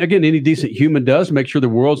phone, like again, any decent human does, to make sure the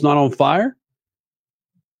world's not on fire.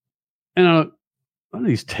 And what are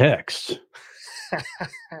these texts?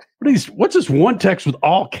 What's this one text with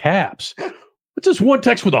all caps? What's this one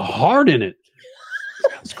text with a heart in it?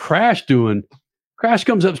 What's Crash doing? Crash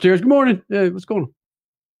comes upstairs. Good morning. Hey, what's going on?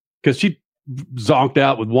 Because she zonked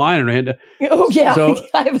out with wine in her hand. Oh, yeah. So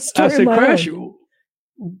I have a story. I said, Crash,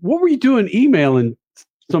 what were you doing emailing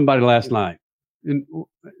somebody last night? And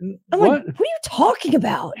I'm like, what are you talking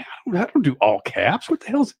about? I don't do all caps. What the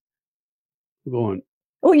hell's going?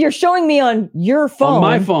 Oh, you're showing me on your phone. On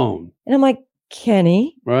my phone. And I'm like,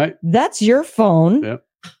 Kenny, right? That's your phone. Yep.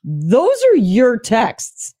 Those are your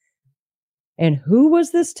texts. And who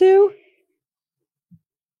was this to?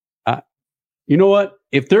 You know what?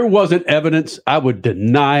 If there wasn't evidence, I would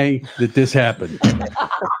deny that this happened.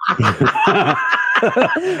 AI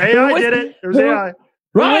did it. It was AI.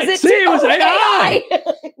 Right. It was AI.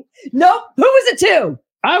 Nope. Who was it to?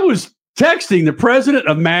 I was texting the president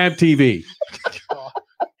of MAV TV.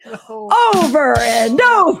 Over and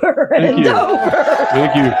over and over.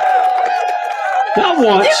 Thank you. Not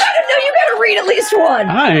once. You gotta read at least one.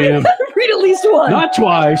 I am. You gotta read at least one. Not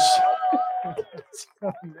twice.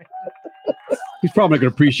 He's probably not going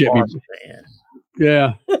to appreciate me.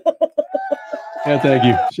 Yeah. Yeah, thank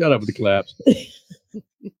you. Shut up with the claps.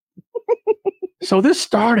 So this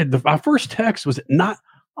started, my first text was at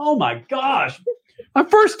oh my gosh. My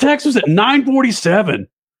first text was at 9:47.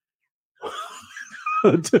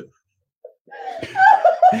 And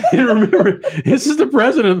remember, this is the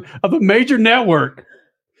president of a major network.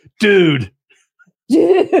 Dude.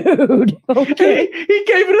 Okay. He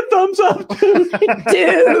gave it a thumbs up.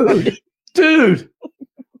 Dude.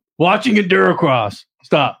 Watching Endurocross.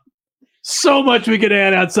 Stop. So much we could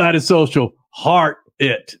add outside of social. Hart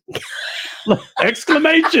it.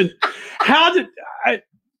 Exclamation. How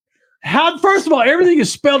first of all, everything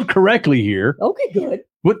is spelled correctly here. Okay, good.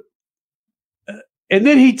 And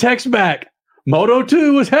then he texts back, Moto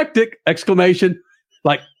 2 was hectic, exclamation.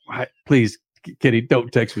 Like, please, Kitty, don't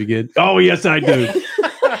text me again. Oh, yes, I do.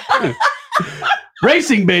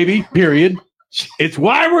 Racing, baby, period. It's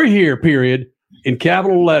why we're here, period. In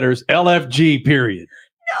capital letters, LFG, period.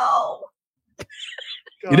 No.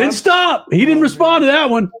 He didn't stop. He didn't respond to that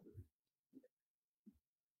one.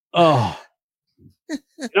 Oh.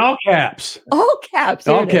 In all caps. All caps.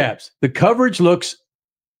 All caps. The coverage looks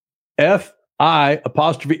FI''NG,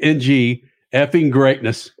 effing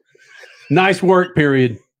greatness. Nice work,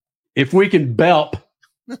 period. If we can belp,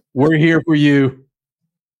 we're here for you.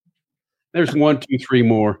 There's 1, 2, 3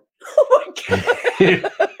 more. Oh my God.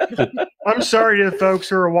 I'm sorry to the folks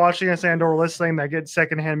who are watching us and or listening that get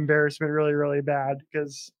secondhand embarrassment really, really bad.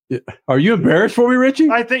 Because are you embarrassed for me,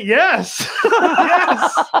 Richie? I think yes.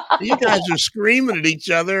 Yes. You guys are screaming at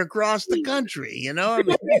each other across the country. You know, I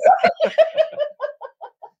mean,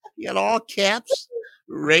 you got all caps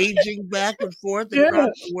raging back and forth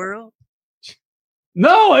across the world.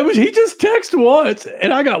 No, it was he just texted once,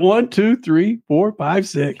 and I got 1, 2, 3, 4, 5,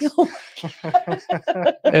 6.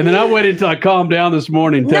 And then I waited until I calmed down this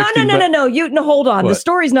morning. No. Hold on. What? The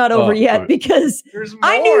story's not over yet right. because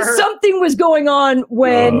I knew something was going on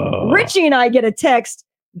when Richie and I get a text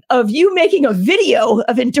of you making a video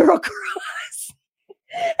of Endurocross.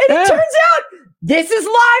 And it turns out this is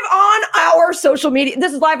live on our social media.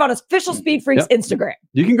 This is live on official SpeedFreaks Instagram.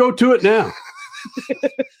 You can go to it now.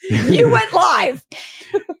 You went live.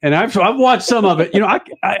 And I've watched some of it. You know,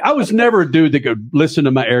 I was never a dude that could listen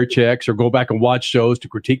to my air checks or go back and watch shows to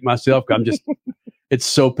critique myself. It's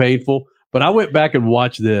so painful. But I went back and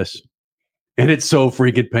watched this, and it's so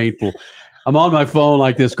freaking painful. I'm on my phone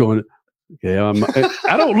like this going, okay,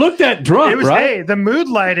 I don't look that drunk, right? Hey, the mood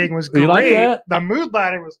lighting was great. You like that? The mood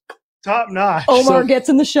lighting was top notch. Omar gets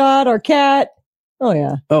in the shot, our cat. Oh,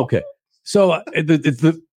 yeah. Okay. So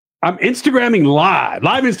I'm Instagramming live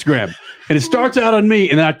Instagram, and it starts out on me,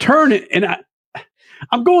 and then I turn it, and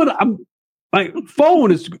my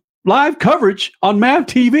phone is live coverage on MAV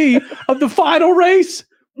TV of the final race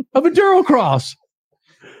of Endurocross.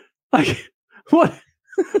 Like, what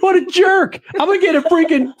a jerk. I'm going to get a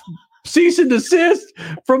freaking cease and desist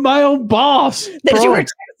from my own boss. That you were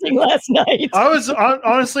texting last night.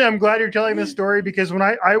 Honestly, I'm glad you're telling this story because when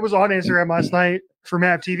I was on Instagram last night for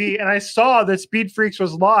MAP TV and I saw that SpeedFreaks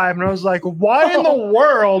was live and I was like, why in the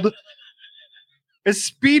world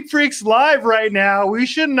is SpeedFreaks live right now? We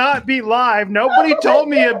should not be live. Nobody told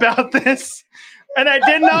me about this. And I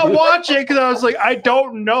did not watch it because I was like, I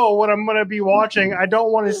don't know what I'm going to be watching. I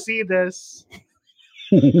don't want to see this.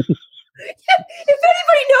 If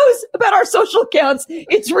anybody knows about our social accounts,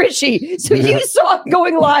 it's Richie. So you saw it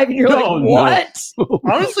going live and you're what? No.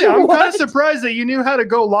 Honestly, I'm kind of surprised that you knew how to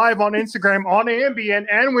go live on Instagram on Ambien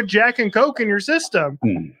and with Jack and Coke in your system.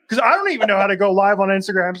 Because I don't even know how to go live on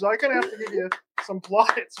Instagram, so I kind of have to give you some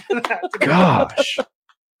plaudits for that. Gosh.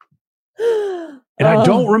 And I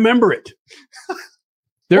don't remember it.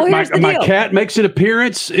 My cat makes an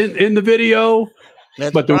appearance in the video.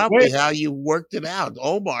 That's probably how you worked it out.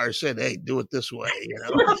 Omar said, hey, do it this way. You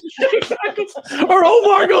know? Or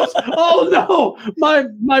Omar goes, oh no,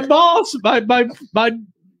 my boss, my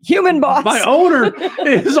human boss, my owner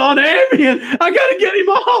is on Ambien. I got to get him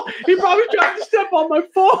off. He probably tried to step on my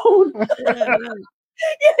phone.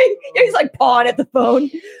 He's like pawing at the phone.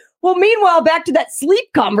 Well, meanwhile, back to that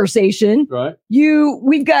sleep conversation. Right.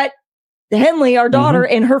 We've got Henley, our daughter,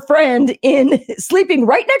 and her friend sleeping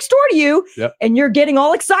right next door to you. Yep. And you're getting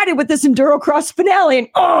all excited with this Endurocross finale. And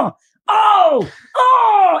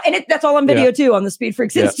and that's all on video too on the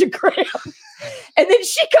SpeedFreaks Instagram. And then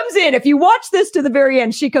she comes in. If you watch this to the very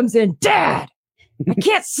end, she comes in, Dad, I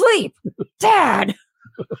can't sleep. Dad.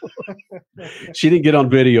 She didn't get on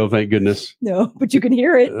video, thank goodness. No, but you can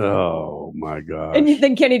hear it. Oh my God. And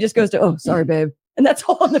then Kenny just goes to, oh, sorry, babe. And that's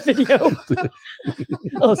all on the video.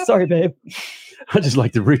 Oh, sorry, babe. I just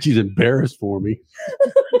like that Richie's embarrassed for me.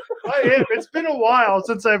 I am. It's been a while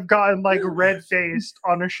since I've gotten like red faced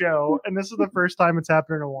on a show, and this is the first time it's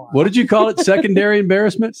happened in a while. What did you call it? Secondary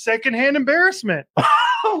embarrassment? Secondhand embarrassment.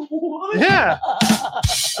 What? Yeah.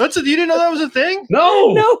 You didn't know that was a thing?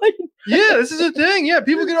 No. Yeah, this is a thing. Yeah,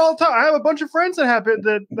 people get it all the time. I have a bunch of friends that have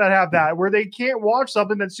that where they can't watch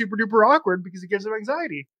something that's super duper awkward because it gives them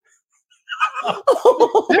anxiety.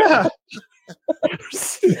 Yeah.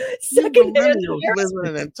 Millennials live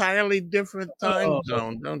in an entirely different time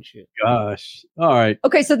zone, don't you? Gosh. All right.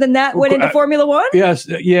 Okay, so then that went into Formula One? Yes.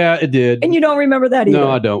 Yeah, it did. And you don't remember that either?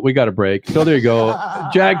 No, I don't. We got a break. So there you go.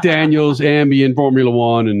 Jack Daniels, Ambien, Formula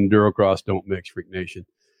One, and Endurocross don't mix, Freak Nation.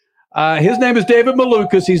 His name is David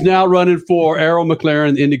Malukas. He's now running for Arrow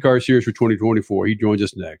McLaren IndyCar Series for 2024. He joins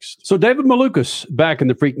us next. So David Malukas back in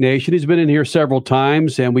the Freak Nation. He's been in here several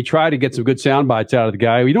times, and we try to get some good sound bites out of the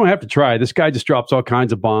guy. You don't have to try. This guy just drops all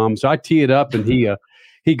kinds of bombs. I tee it up, and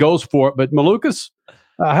he goes for it. But Malukas,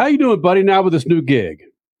 how you doing, buddy, now with this new gig?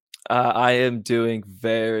 I am doing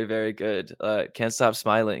very, very good. Can't stop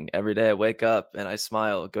smiling. Every day I wake up and I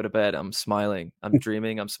smile. Go to bed, I'm smiling. I'm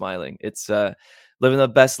dreaming, I'm smiling. It's living the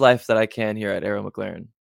best life that I can here at Arrow McLaren.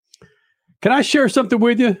 Can I share something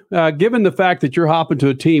with you? Given the fact that you're hopping to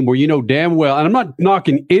a team where you know damn well, and I'm not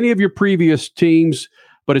knocking any of your previous teams,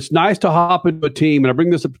 but it's nice to hop into a team. And I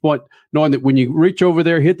bring this up to point knowing that when you reach over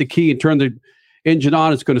there, hit the key and turn the engine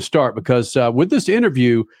on, it's going to start. Because with this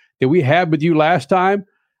interview that we had with you last time,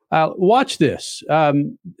 watch this.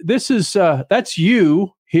 That's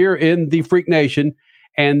you here in the Freak Nation,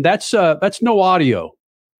 and that's no audio.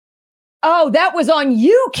 Oh, that was on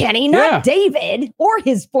you, Kenny, not David or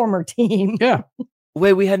his former team. Yeah.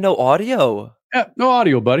 Wait, we had no audio. Yeah, no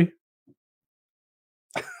audio, buddy.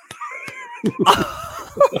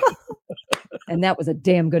 And that was a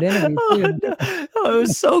damn good interview, too. Oh, it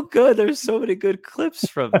was so good. There's so many good clips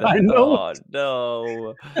from that. I know. Oh,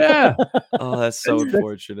 no. Yeah. Oh, that's so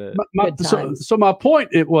unfortunate. So my point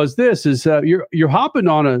is you're hopping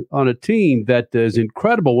on a team that is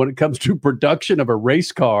incredible when it comes to production of a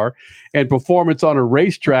race car and performance on a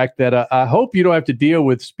racetrack. That I hope you don't have to deal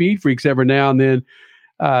with SpeedFreaks every now and then.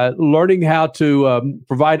 Learning how to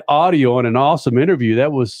provide audio on an awesome interview.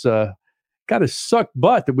 That was kind of sucked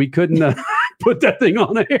butt that we couldn't put that thing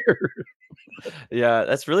on air. Yeah,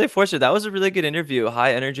 that's really unfortunate. That was a really good interview.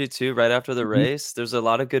 High energy too, right after the race. There's a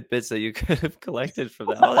lot of good bits that you could have collected from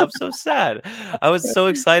that. Oh, I'm so sad. I was so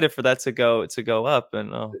excited for that to go up,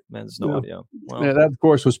 and oh man, there's no audio. Well, Yeah, that of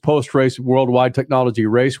course was post-race Worldwide Technology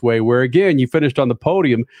Raceway, where again you finished on the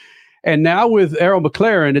podium. And now with Arrow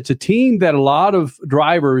McLaren, it's a team that a lot of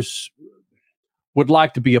drivers would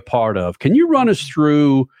like to be a part of. Can you run us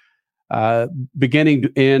through beginning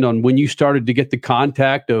to end on when you started to get the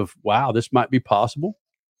contact of, wow, this might be possible?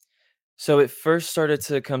 So it first started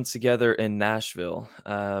to come together in Nashville.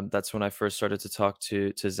 That's when I first started to talk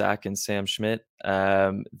to Zach and Sam Schmidt.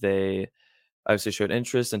 They obviously showed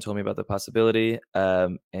interest and told me about the possibility.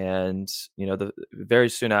 And very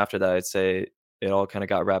soon after that, I'd say it all kind of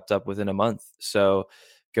got wrapped up within a month. So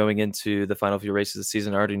going into the final few races of the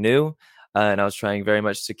season, I already knew. And I was trying very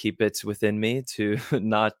much to keep it within me to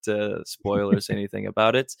not spoil or say anything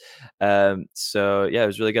about it. So yeah, it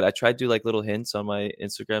was really good. I tried to do like little hints on my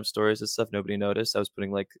Instagram stories and stuff. Nobody noticed. I was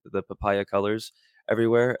putting like the papaya colors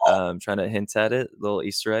everywhere, trying to hint at it, little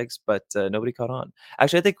Easter eggs, but nobody caught on.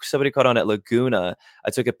 Actually, I think somebody caught on at Laguna.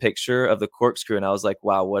 I took a picture of the corkscrew and I was like,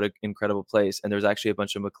 wow, what an incredible place. And there's actually a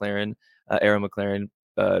bunch of Arrow McLaren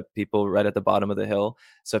people right at the bottom of the hill.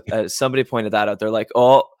 So somebody pointed that out. They're like,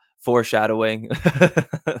 oh, foreshadowing.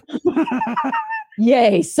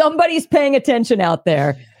 Yay, somebody's paying attention out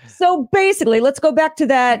there. So basically, let's go back to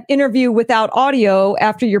that interview without audio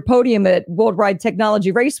after your podium at Worldwide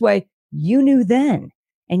Technology Raceway. You knew then,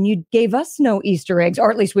 and you gave us no Easter eggs,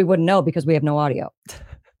 or at least we wouldn't know because we have no audio.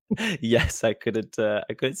 Yes, I couldn't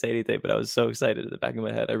say anything, but I was so excited in the back of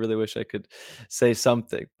my head. I really wish I could say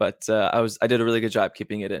something, but I did a really good job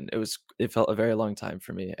keeping it in. It felt a very long time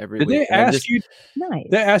for me every week. They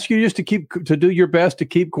ask you just to do your best to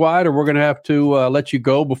keep quiet, or we're going to have to let you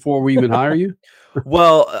go before we even hire you?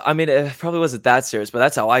 Well, I mean, it probably wasn't that serious, but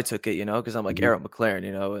that's how I took it, because I'm like Arrow McLaren,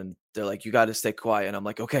 and they're like, you got to stay quiet. And I'm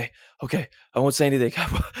like, okay, I won't say anything.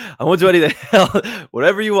 I won't do anything.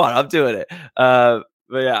 Whatever you want, I'm doing it.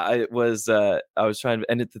 But yeah, I was trying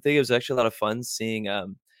to, and the thing, it was actually a lot of fun seeing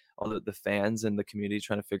all the fans and the community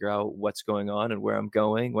trying to figure out what's going on and where I'm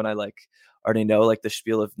going when I already know the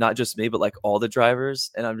spiel of not just me, but all the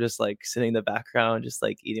drivers. And I'm just sitting in the background, just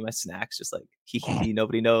eating my snacks, just hee,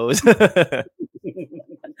 nobody knows.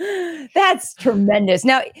 That's tremendous.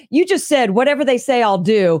 Now, you just said, whatever they say, I'll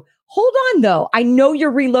do. Hold on, though. I know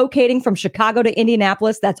you're relocating from Chicago to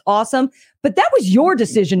Indianapolis. That's awesome. But that was your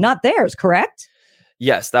decision, not theirs, correct?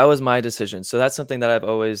 Yes, that was my decision. So that's something that I've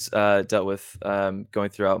always dealt with going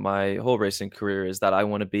throughout my whole racing career, is that I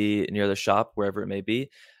want to be near the shop wherever it may be.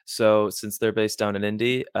 So since they're based down in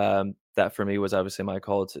Indy, that for me was obviously my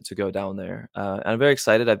call to go down there. And I'm very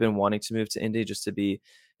excited. I've been wanting to move to Indy just to be,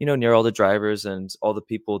 near all the drivers, and all the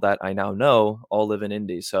people that I now know all live in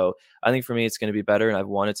Indy. So I think for me, it's going to be better. And I've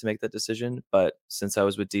wanted to make that decision. But since I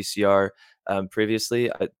was with DCR previously,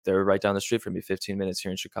 they're right down the street from me, 15 minutes here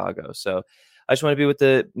in Chicago. So I just want to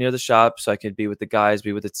be near the shop, so I could be with the guys,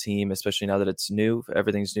 be with the team, especially now that it's new.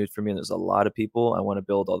 Everything's new for me, and there's a lot of people. I want to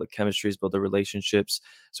build all the chemistries, build the relationships.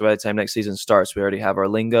 So by the time next season starts, we already have our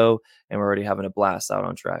lingo, and we're already having a blast out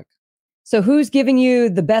on track. So who's giving you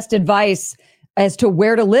the best advice as to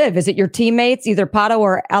where to live? Is it your teammates, either Pato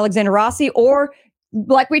or Alexander Rossi, or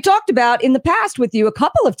like we talked about in the past with you a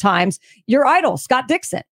couple of times, your idol, Scott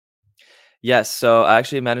Dixon? Yes. So I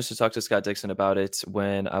actually managed to talk to Scott Dixon about it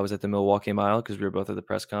when I was at the Milwaukee Mile, because we were both at the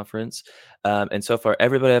press conference. And so far,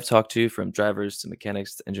 everybody I've talked to, from drivers to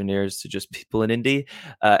mechanics to engineers to just people in Indy,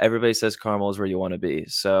 everybody says Carmel is where you want to be.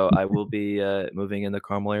 So I will be moving in the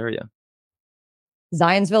Carmel area.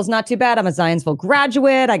 Zionsville's not too bad. I'm a Zionsville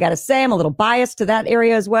graduate. I got to say, I'm a little biased to that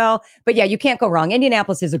area as well. But yeah, you can't go wrong.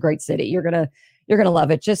 Indianapolis is a great city. You're gonna love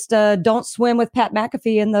it. Just don't swim with Pat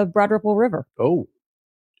McAfee in the Broad Ripple River. Oh.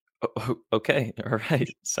 Okay. All right.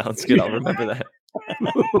 Sounds good. I'll remember that.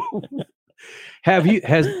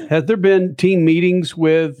 Has there been team meetings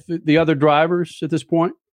with the other drivers at this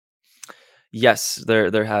point? Yes,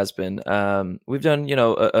 there has been. We've done,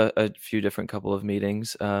 a few different couple of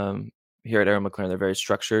meetings. Here at Aero McLaren, they're very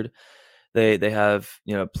structured. They have,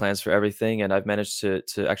 plans for everything, and I've managed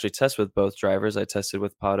to actually test with both drivers. I tested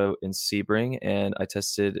with Pato in Sebring, and I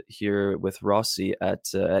tested here with Rossi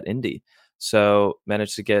at Indy. So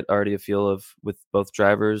managed to get already a feel with both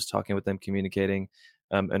drivers, talking with them, communicating,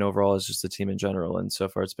 and overall as just the team in general. And so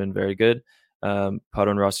far, it's been very good. Pato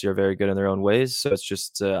and Rossi are very good in their own ways. So it's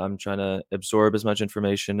just I'm trying to absorb as much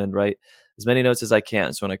information and write as many notes as I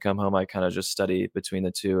can. So when I come home, I kind of just study between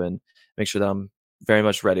the two and make sure that I'm very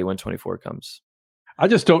much ready when 24 comes. I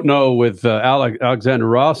just don't know with Alexander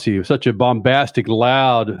Rossi, such a bombastic,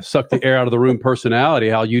 loud, suck the air out of the room personality,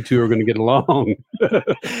 how you two are going to get along.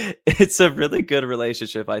 It's a really good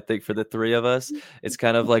relationship, I think, for the three of us. It's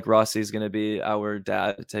kind of like Rossi's going to be our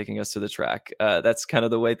dad taking us to the track. That's kind of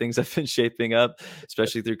the way things have been shaping up,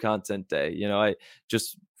 especially through content day. I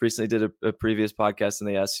just recently did a previous podcast, and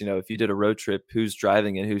they asked, if you did a road trip, who's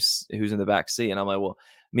driving and who's in the back seat? And I'm like, well,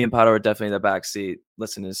 me and Pato are definitely in the back seat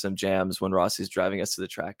listening to some jams when Rossi's driving us to the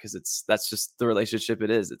track, because that's just the relationship it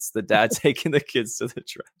is. It's the dad taking the kids to the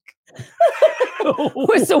track.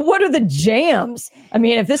 So what are the jams? I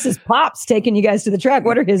mean, if this is Pops taking you guys to the track,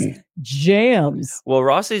 what are his jams? Well,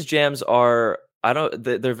 Rossi's jams are,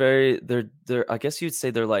 they're I guess you'd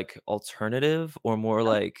say they're like alternative, or more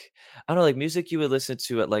like, I don't know, like music you would listen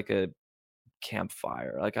to at like a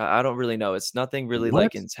campfire. Like I don't really know. It's nothing really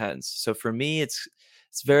like intense. So for me, it's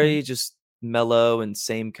very just mellow and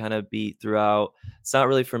same kind of beat throughout. It's not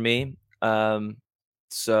really for me.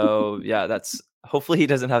 So yeah, hopefully he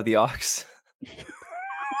doesn't have the aux.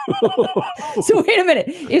 So wait a minute.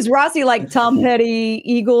 Is Rossi like Tom Petty,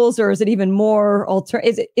 Eagles, or is it even more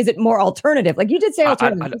is it more alternative? Like you did say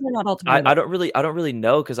alternative. Not alternative. I don't really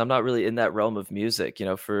know, because I'm not really in that realm of music.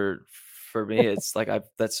 For me, it's like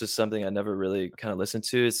that's just something I never really kind of listened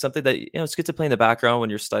to. It's something that, it's good to play in the background when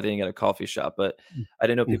you're studying at a coffee shop, but I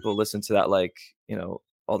didn't know people listen to that like,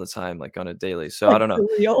 all the time, like on a daily. So like, I don't know.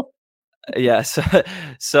 Real? Yeah.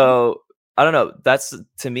 So I don't know.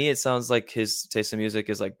 To me, it sounds like his taste in music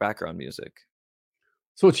is like background music.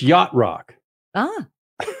 So it's yacht rock.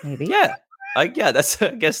 Maybe. Yeah. I guess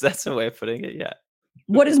that's a way of putting it. Yeah.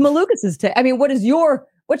 What is Malukas's take? I mean, what's your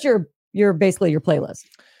basically your playlist?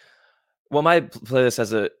 Well, my playlist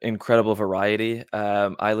has an incredible variety.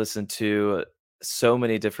 I listen to so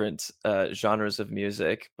many different genres of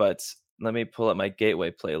music, but let me pull up my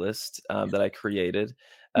Gateway playlist that I created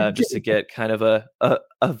just to get kind of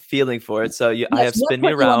a feeling for it. So I have Spin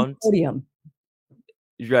Me Around.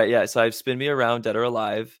 Right, yeah. So I have Spin Me Around, Dead or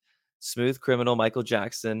Alive, Smooth Criminal, Michael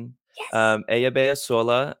Jackson, Ella Bella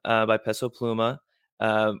Sola by Peso Pluma.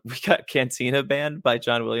 We got Cantina Band by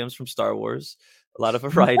John Williams from Star Wars. A lot of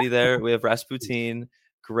variety there. We have Rasputin,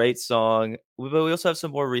 great song. But we also have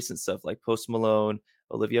some more recent stuff like Post Malone,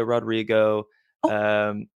 Olivia Rodrigo,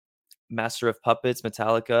 Master of Puppets,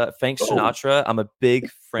 Metallica, Frank Sinatra. I'm a big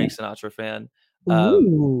Frank Sinatra fan.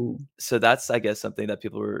 Ooh. So that's, I guess, something that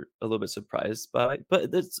people were a little bit surprised by.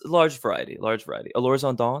 But it's a large variety. Allures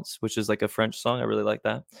en Danse, which is like a French song. I really like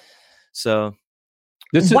that. So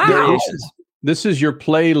This is variations. This is your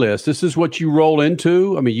playlist. This is what you roll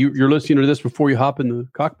into. I mean, you're listening to this before you hop in the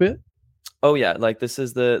cockpit. Oh yeah, like this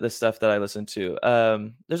is the stuff that I listen to.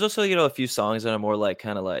 There's also, a few songs that are more like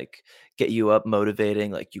kind of like get you up,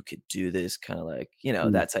 motivating, like you could do this, kind of like,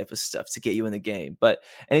 that type of stuff to get you in the game. But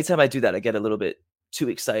anytime I do that, I get a little bit too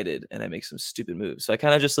excited and I make some stupid moves. So I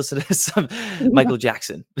kind of just listen to some Michael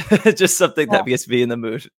Jackson, just something that gets me in the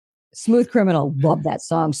mood. Smooth Criminal, love that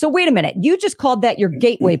song. So wait a minute, you just called that your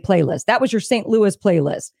gateway playlist. That was your St. Louis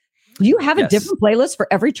playlist. Do you have a different playlist for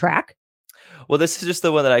every track? Well, this is just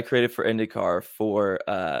the one that I created for IndyCar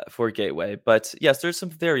for Gateway. But yes, there's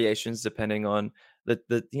some variations depending on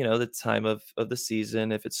the time of the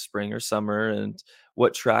season, if it's spring or summer, and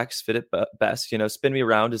what tracks fit it best. Spin Me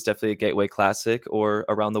Around is definitely a Gateway classic, or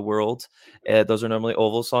Around the World. Those are normally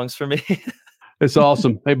oval songs for me. It's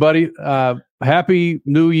awesome. Hey, buddy, happy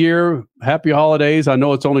New Year. Happy holidays. I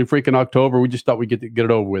know it's only freaking October. We just thought we'd get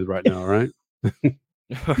it over with right now, all right?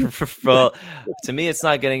 Well, to me, it's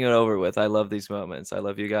not getting it over with. I love these moments. I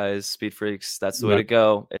love you guys, Speed Freaks. That's the way to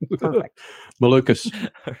go. Perfect. Malukas,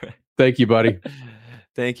 Right. Thank you, buddy.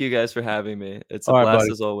 Thank you guys for having me. It's a All right, blast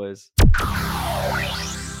buddy. as always.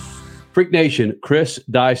 Freak Nation, Chris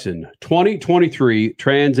Dyson, 2023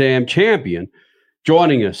 TransAm champion,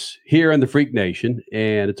 joining us here in the Freak Nation.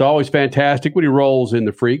 And it's always fantastic when he rolls in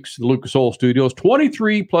the Freaks, the Lucas Oil Studios.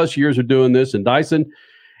 23 plus years of doing this. And Dyson,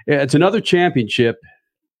 it's another championship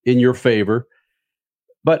in your favor.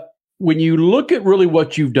 But when you look at really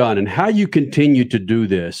what you've done and how you continue to do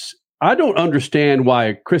this, I don't understand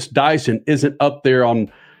why Chris Dyson isn't up there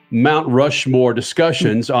on Mount Rushmore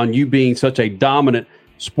discussions on you being such a dominant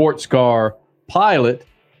sports car pilot.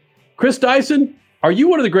 Chris Dyson, are you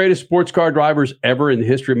one of the greatest sports car drivers ever in the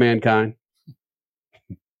history of mankind?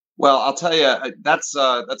 Well, I'll tell you, that's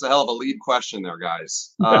a hell of a lead question there,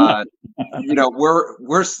 guys. We're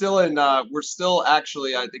still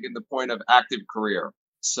actually, I think, in the point of active career.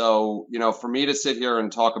 So, for me to sit here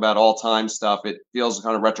and talk about all time stuff, it feels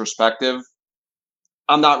kind of retrospective.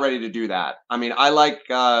 I'm not ready to do that. I mean, I like,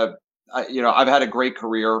 I've had a great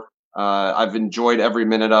career. I've enjoyed every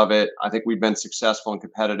minute of it. I think we've been successful and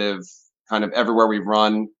competitive kind of everywhere we've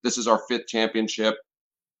run. This is our 5th championship.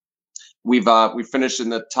 We've finished in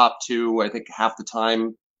the top 2, I think, half the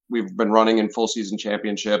time we've been running in full season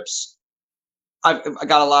championships. I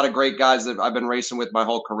got a lot of great guys that I've been racing with my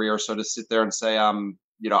whole career. So to sit there and say I'm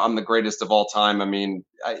the greatest of all time, I mean,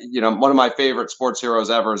 one of my favorite sports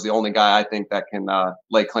heroes ever is the only guy I think that can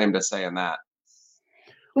lay claim to saying that.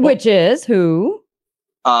 Which is who?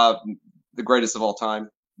 The greatest of all time,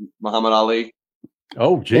 Muhammad Ali.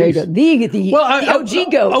 Oh, There you geez. go. The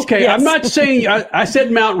OG goat. Okay, Yes. I'm not saying I said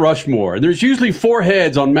Mount Rushmore. There's usually 4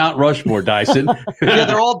 heads on Mount Rushmore, Dyson. Yeah,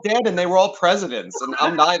 they're all dead and they were all presidents, and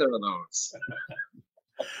I'm neither of those.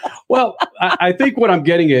 Well, I think what I'm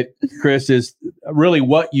getting at, Chris, is really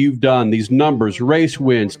what you've done. These numbers, race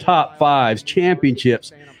wins, top 5s,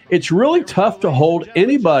 championships. It's really tough to hold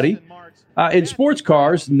anybody in sports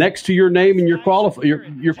cars next to your name and your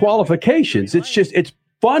qualifications. It's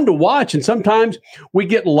fun to watch, and sometimes we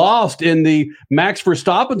get lost in the Max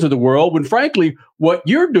Verstappens of the world when, frankly, what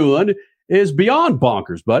you're doing is beyond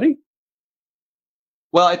bonkers, buddy.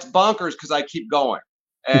 Well, it's bonkers because I keep going,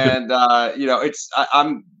 and I'm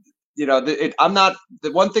not.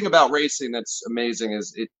 The one thing about racing that's amazing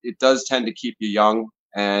is it does tend to keep you young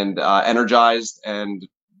and energized, and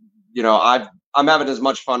I'm having as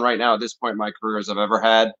much fun right now at this point in my career as I've ever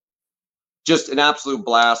had. Just an absolute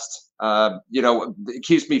blast. It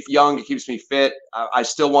keeps me young. It keeps me fit. I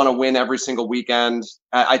still want to win every single weekend.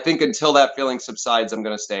 I think until that feeling subsides, I'm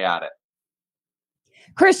going to stay at it.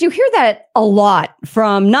 Chris, you hear that a lot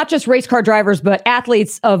from not just race car drivers, but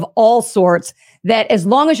athletes of all sorts, that as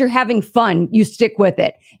long as you're having fun, you stick with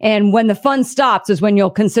it. And when the fun stops is when you'll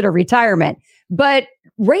consider retirement. But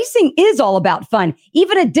racing is all about fun.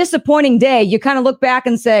 Even a disappointing day, you kind of look back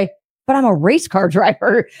and say, but I'm a race car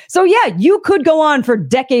driver. So yeah, you could go on for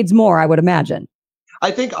decades more, I would imagine.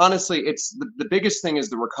 I think honestly, it's the biggest thing is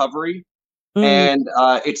the recovery, and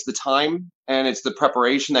it's the time and it's the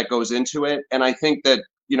preparation that goes into it. And I think that,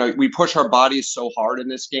 we push our bodies so hard in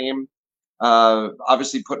this game,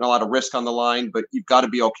 obviously putting a lot of risk on the line, but you've got to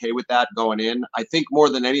be okay with that going in. I think more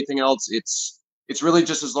than anything else, it's really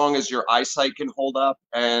just as long as your eyesight can hold up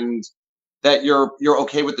and that you're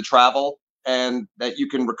okay with the travel, and that you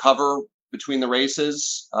can recover between the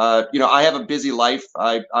races. I have a busy life.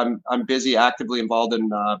 I'm busy, actively involved in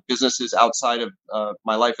businesses outside of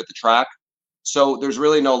my life at the track. So there's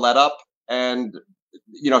really no let up. And,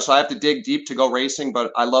 so I have to dig deep to go racing,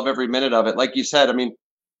 but I love every minute of it. Like you said, I mean,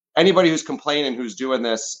 anybody who's complaining, who's doing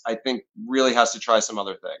this, I think really has to try some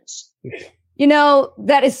other things.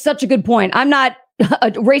 That is such a good point. I'm not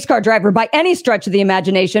a race car driver by any stretch of the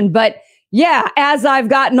imagination, but yeah, as I've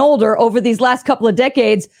gotten older over these last couple of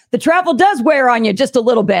decades, the travel does wear on you just a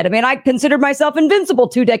little bit. I mean, I considered myself invincible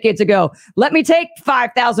 2 decades ago. Let me take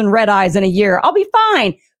 5,000 red eyes in a year. I'll be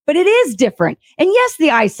fine. But it is different. And yes, the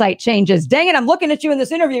eyesight changes. Dang it, I'm looking at you in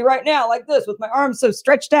this interview right now like this with my arms so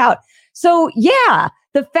stretched out. So yeah,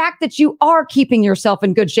 the fact that you are keeping yourself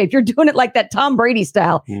in good shape, you're doing it like that Tom Brady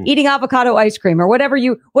style, eating avocado ice cream or whatever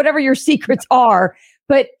your secrets are.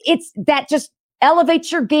 But it's that just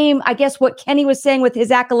elevates your game. I guess what Kenny was saying with his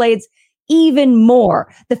accolades even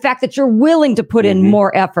more. The fact that you're willing to put in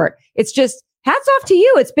more effort. It's just hats off to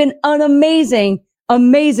you. It's been an amazing,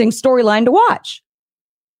 amazing storyline to watch.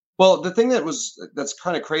 Well, the thing that's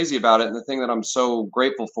kind of crazy about it, and the thing that I'm so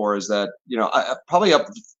grateful for is that, I probably up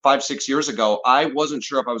 5-6 years ago, I wasn't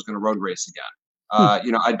sure if I was going to road race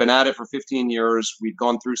again. I'd been at it for 15 years. We'd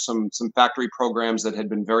gone through some factory programs that had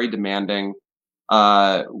been very demanding.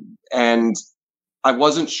 And I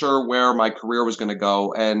wasn't sure where my career was going to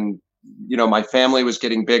go. And, my family was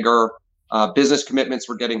getting bigger. Business commitments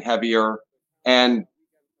were getting heavier. And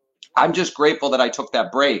I'm just grateful that I took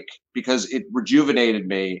that break because it rejuvenated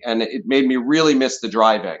me and it made me really miss the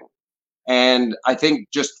driving. And I think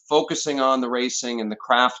just focusing on the racing and the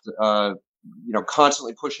craft,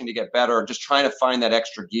 constantly pushing to get better, just trying to find that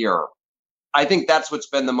extra gear. I think that's what's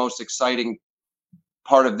been the most exciting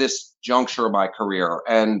part of this juncture of my career.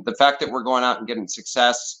 And the fact that we're going out and getting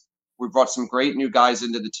success, we've brought some great new guys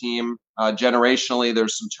into the team. Generationally,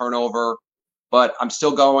 there's some turnover. But I'm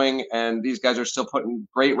still going, and these guys are still putting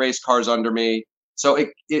great race cars under me. So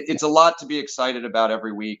it's a lot to be excited about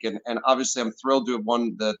every week. And obviously, I'm thrilled to have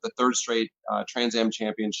won the third straight TransAm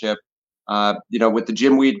championship, with the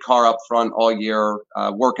Jim Weed car up front all year,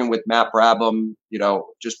 working with Matt Brabham,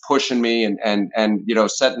 just pushing me and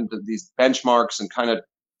setting these benchmarks and kind of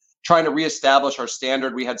trying to reestablish our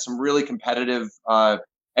standard. We had some really competitive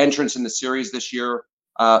entrants in the series this year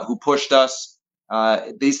who pushed us.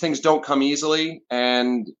 These things don't come easily,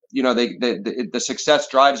 and the success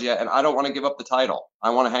drives you. And I don't want to give up the title. I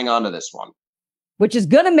want to hang on to this one, which is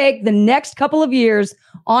going to make the next couple of years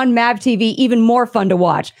on MAV TV even more fun to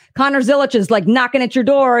watch. Connor Zilic is like knocking at your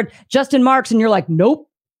door, Justin Marks, and you're like, nope,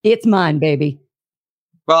 it's mine, baby.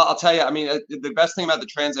 Well, I'll tell you, I mean, the best thing about the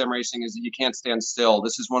TransAm racing is that you can't stand still.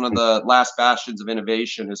 This is one of the last bastions of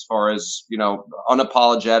innovation as far as,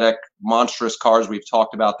 unapologetic, monstrous cars. We've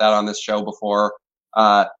talked about that on this show before.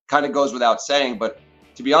 Kind of goes without saying, but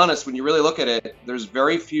to be honest, when you really look at it, there's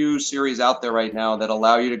very few series out there right now that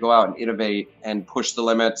allow you to go out and innovate and push the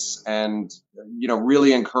limits and,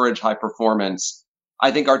 really encourage high performance.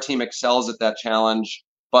 I think our team excels at that challenge.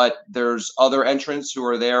 But there's other entrants who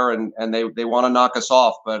are there and they want to knock us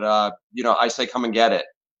off. But, I say come and get it.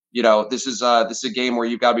 This is a game where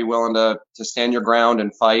you've got to be willing to stand your ground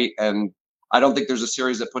and fight. And I don't think there's a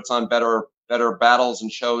series that puts on better battles and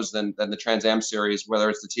shows than the TransAm series, whether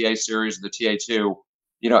it's the TA series or the TA2.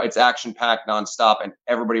 It's action-packed nonstop, and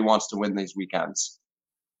everybody wants to win these weekends.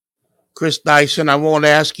 Chris Dyson, I won't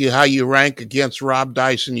ask you how you rank against Rob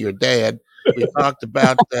Dyson, your dad. We talked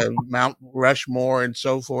about Mount Rushmore and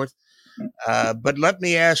so forth. But let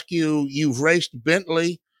me ask you, you've raced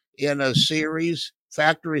Bentley in a series,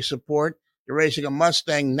 factory support. You're racing a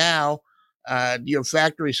Mustang now. Your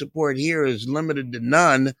factory support here is limited to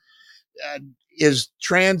none. Is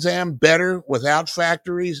TransAm better without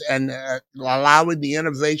factories and allowing the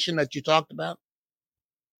innovation that you talked about?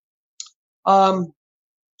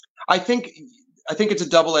 I think it's a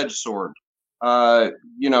double-edged sword.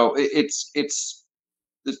 It's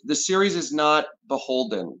the series is not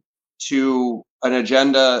beholden to an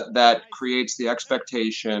agenda that creates the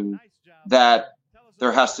expectation that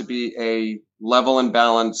there has to be a level and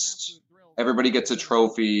balanced, everybody gets a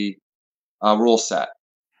trophy rule set.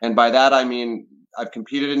 And by that, I mean, I've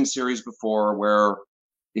competed in series before where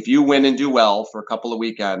if you win and do well for a couple of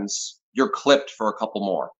weekends, you're clipped for a couple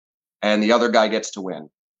more and the other guy gets to win.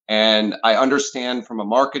 And I understand from a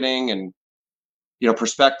marketing and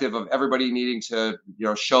perspective of everybody needing to,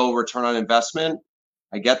 show return on investment.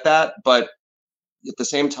 I get that. But at the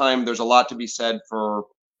same time, there's a lot to be said for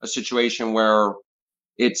a situation where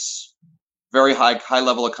it's very high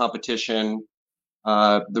level of competition.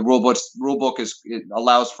 The rule book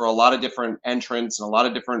allows for a lot of different entrants and a lot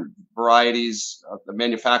of different varieties of the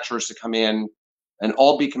manufacturers to come in and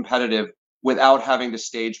all be competitive without having to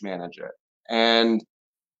stage manage it. And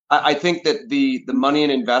I think that the money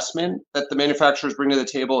and investment that the manufacturers bring to the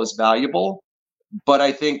table is valuable, but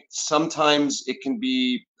I think sometimes it can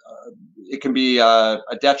be a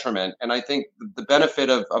detriment. And I think the benefit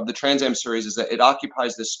of the Trans Am series is that it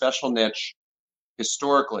occupies this special niche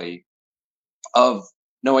historically of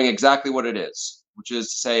knowing exactly what it is, which is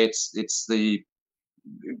to say it's the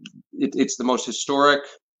most historic,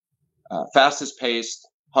 fastest paced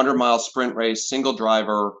 100-mile sprint race, single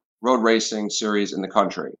driver road racing series in the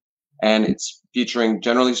country. And it's featuring,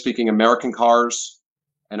 generally speaking, American cars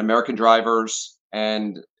and American drivers.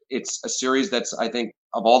 And it's a series that's, I think,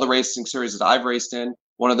 of all the racing series that I've raced in,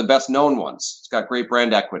 one of the best known ones. It's got great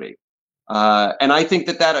brand equity. And I think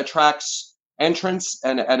that attracts entrants,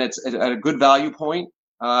 and it's at a good value point.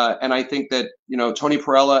 And I think that, Tony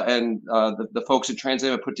Perella and the folks at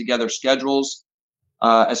TransAm have put together schedules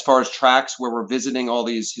as far as tracks where we're visiting all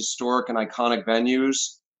these historic and iconic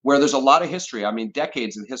venues where there's a lot of history. I mean,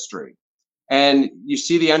 decades of history. And you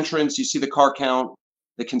see the entrance, you see the car count,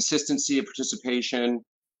 the consistency of participation.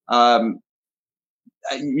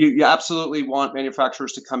 You absolutely want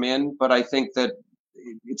manufacturers to come in, but I think that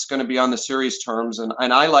it's going to be on the series terms. And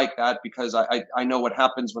I like that because I know what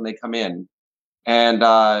happens when they come in. And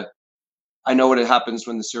I know what happens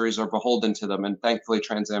when the series are beholden to them. And thankfully,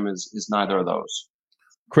 Trans Am is neither of those.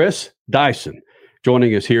 Chris Dyson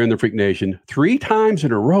joining us here in the Freak Nation 3 times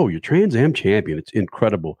in a row. You're Trans Am champion. It's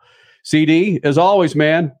incredible. CD, as always,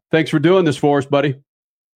 man, thanks for doing this for us, buddy.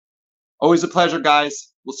 Always a pleasure,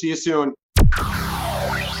 guys. We'll see you soon.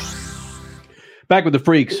 Back with the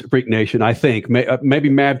Freak Nation, I think.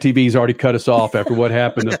 Maybe Mav TV's already cut us off after what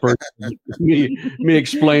happened. Me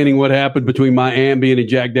explaining what happened between my Ambien and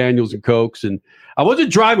Jack Daniels and Cokes. And I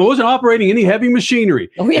wasn't driving. I wasn't operating any heavy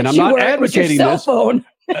machinery. Oh, yes, and I'm not advocating this. Phone.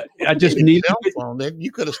 I just need cell phone. You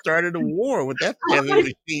could have started a war with that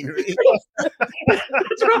heavy machinery.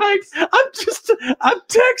 That's right. I'm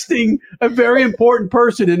texting a very important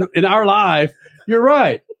person in our life. You're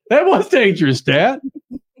right. That was dangerous, Dad.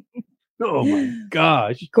 Oh my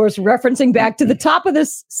gosh. Of course, referencing back to the top of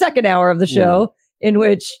this second hour of the show, in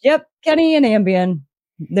which, Kenny and Ambien,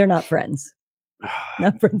 they're not friends.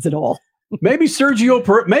 Not friends at all. Maybe Sergio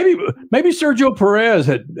Perez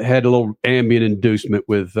had a little Ambien inducement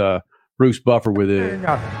with Bruce Buffer with it.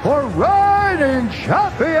 For reigning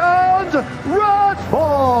champions, Red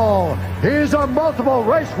Bull. He's a multiple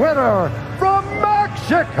race winner from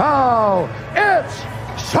Mexico. It's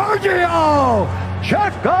Sergio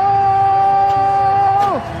Checo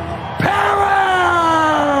Perez.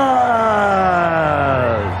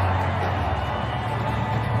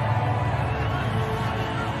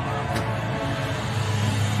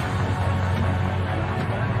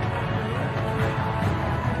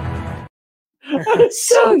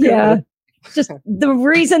 So just the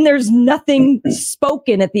reason there's nothing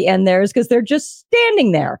spoken at the end there is because they're just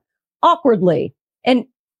standing there awkwardly. And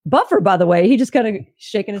Buffer, by the way, he just kind of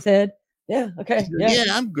shaking his head. Yeah. Okay. Yeah,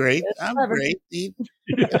 I'm great. I'm great. He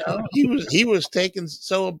was taken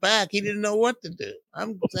so aback he didn't know what to do.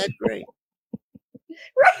 I'm that great.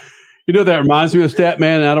 You know, that reminds me of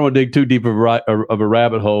Statman, and I don't want to dig too deep of a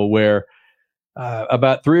rabbit hole where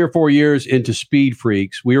about 3 or 4 years into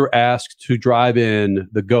SpeedFreaks, we were asked to drive in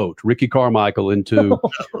the GOAT, Ricky Carmichael, into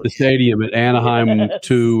the stadium at Anaheim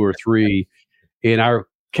 2 or 3 in our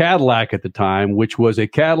Cadillac at the time, which was a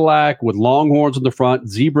Cadillac with longhorns on the front,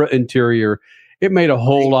 zebra interior. It made a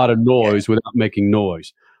whole lot of noise without making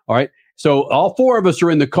noise. All right. So all 4 of us are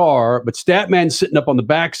in the car, but Statman's sitting up on the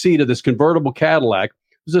back seat of this convertible Cadillac.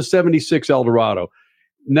 It was a 76 Eldorado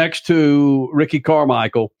next to Ricky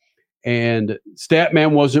Carmichael. And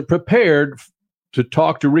Statman wasn't prepared to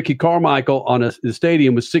talk to Ricky Carmichael on the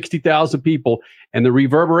stadium with 60,000 people and the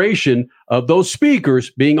reverberation of those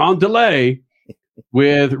speakers being on delay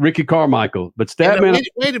with Ricky Carmichael. But Statman...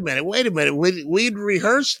 Wait a minute. We'd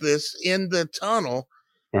rehearsed this in the tunnel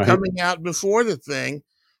coming out before the thing.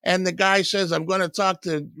 And the guy says, I'm going to talk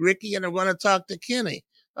to Ricky and I'm going to talk to Kenny.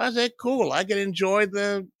 I said, cool. I can enjoy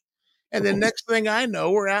the... And the next thing I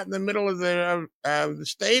know, we're out in the middle of the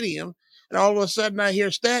stadium, and all of a sudden I hear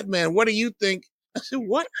Statman, what do you think? I said,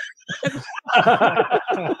 what?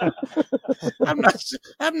 I'm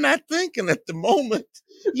not thinking at the moment.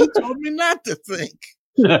 You told me not to think.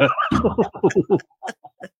 So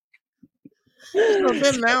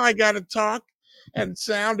then now I got to talk, and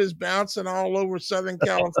sound is bouncing all over Southern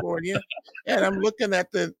California, and I'm looking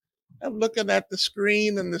at the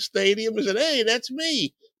screen in the stadium and said, hey, that's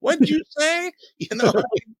me. What'd you say?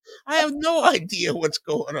 I have no idea what's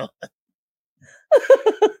going on.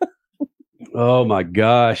 Oh my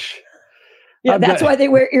gosh. Yeah, that's why they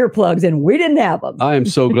wear earplugs, and we didn't have them. I am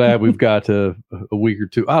so glad we've got a week or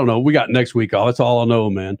two. I don't know. We got next week off. That's all I know,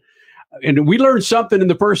 man. And we learned something in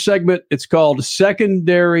the first segment. It's called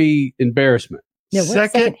secondary embarrassment. Yeah,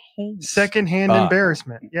 secondhand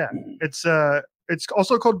embarrassment. Yeah, it's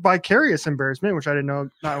also called vicarious embarrassment, which I didn't know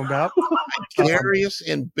about. Vicarious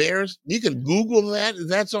embarrassment. You can Google that.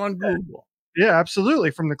 That's on Google. Yeah,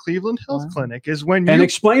 absolutely. From the Cleveland Health Clinic is when you... And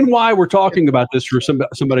explain why we're talking about this for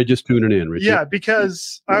somebody just tuning in, Richard. Yeah,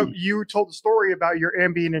 because you told the story about your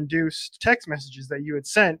Ambien-induced text messages that you had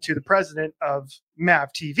sent to the president of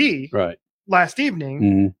MAV TV last evening.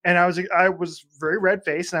 Mm-hmm. And I was very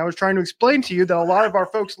red-faced, and I was trying to explain to you that a lot of our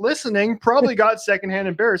folks listening probably got secondhand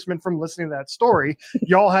embarrassment from listening to that story.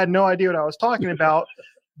 Y'all had no idea what I was talking about.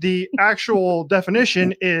 The actual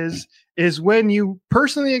definition is when you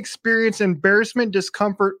personally experience embarrassment,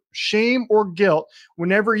 discomfort, shame, or guilt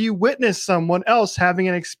whenever you witness someone else having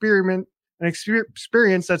an experience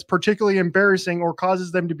that's particularly embarrassing or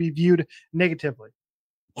causes them to be viewed negatively.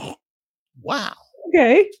 Wow.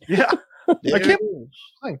 Okay. Yeah. I can't.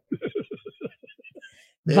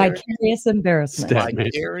 Vicarious embarrassment.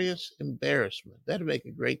 Vicarious embarrassment. That'd make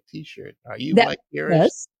a great T-shirt. Are you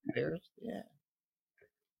vicarious embarrassed? Yeah.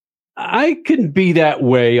 I can be that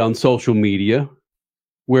way on social media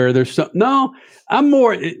where there's some. No, I'm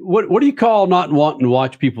more. What do you call not wanting to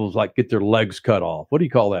watch people like get their legs cut off? What do you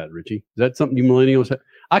call that, Richie? Is that something you millennials have?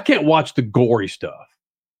 I can't watch the gory stuff.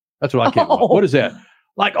 That's what I can't watch. What is that?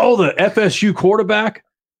 Like, the FSU quarterback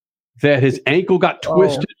that his ankle got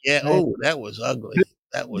twisted. Yeah. Oh, that was ugly.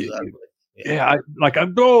 That was ugly. Yeah. I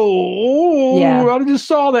just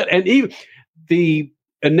saw that. And even the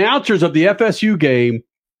announcers of the FSU game,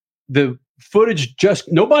 the footage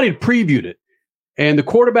nobody had previewed it. And the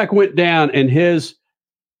quarterback went down and his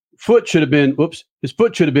foot should have been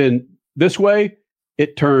this way.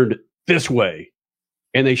 It turned this way.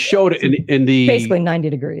 And they showed it in the basically 90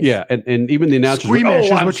 degrees. Yeah. And even the announcers squeamish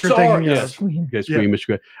were, is what you're thinking of. Squeamish.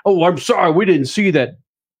 Oh, I'm sorry. We didn't see that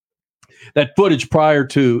footage prior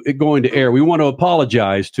to it going to air. We want to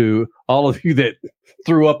apologize to all of you that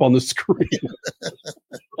threw up on the screen.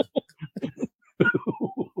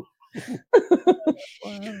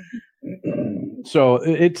 So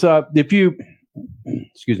it's if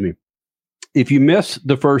you miss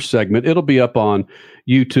the first segment, it'll be up on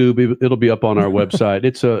YouTube. It'll be up on our website.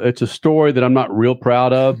 It's a story that I'm not real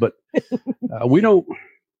proud of, but we don't.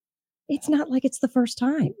 It's not like it's the first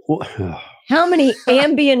time. Well, how many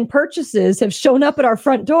Ambien purchases have shown up at our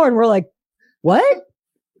front door, and we're like, "What?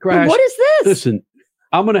 Crash, what is this?" Listen,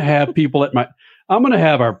 I'm going to have people I'm going to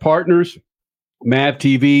have our partners, MAV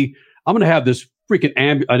TV. I'm going to have this freaking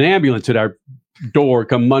an ambulance at our door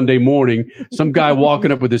come Monday morning. Some guy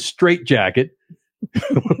walking up with his straitjacket.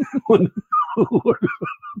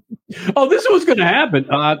 Oh, this was going to happen.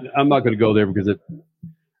 I'm not going to go there because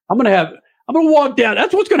I'm going to walk down.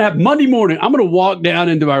 That's what's going to happen Monday morning. I'm going to walk down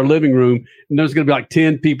into our living room, and there's going to be like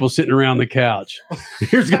 10 people sitting around the couch.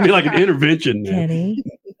 Here's going to be like an intervention. Man. Kenny,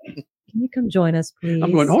 can you come join us, please?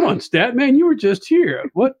 I'm going, hold on, Stat, man, you were just here.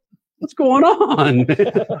 What's going on?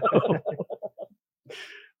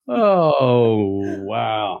 Oh,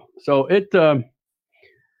 wow. So it, did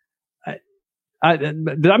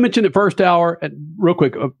I mention the first hour? Real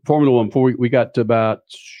quick, Formula One, before we got to about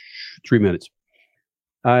 3 minutes.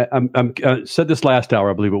 I said this last hour,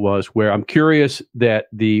 I believe it was, where I'm curious that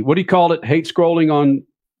what do you call it? Hate scrolling on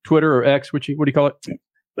Twitter or X? What do you call it?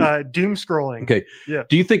 Doom scrolling. Okay. Yeah.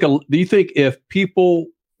 Do you think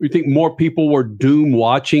more people were doom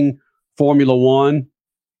watching Formula One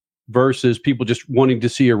versus people just wanting to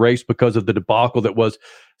see a race because of the debacle that was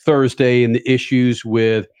Thursday and the issues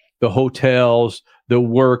with the hotels, the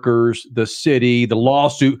workers, the city, the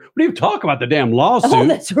lawsuit? We didn't even talk about the damn lawsuit. Oh,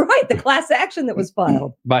 that's right. The class action that was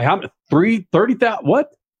filed. By how many? 30,000?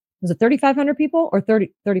 What? Was it 3,500 people or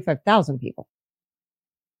 35,000 people?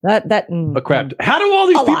 Crap. How do all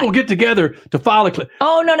these people get together to file a claim?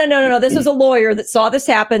 Oh, no. This was a lawyer that saw this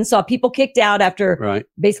happen, saw people kicked out after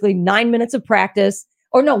basically 9 minutes of practice.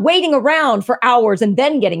 Or no, waiting around for hours and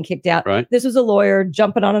then getting kicked out. Right. This was a lawyer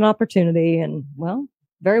jumping on an opportunity and, well,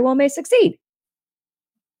 very well may succeed.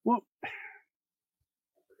 Well,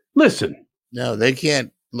 listen. No, they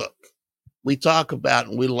can't. Look, we talk about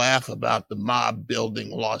and we laugh about the mob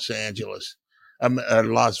building Las Vegas,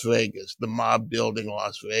 the mob building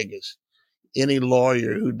Las Vegas. Any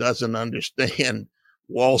lawyer who doesn't understand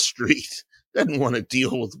Wall Street doesn't want to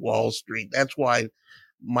deal with Wall Street. That's why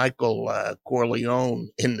Michael Corleone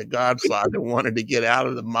in The Godfather wanted to get out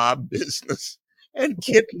of the mob business and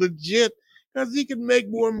get legit because he could make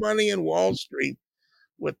more money in Wall Street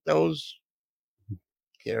with those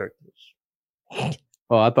characters.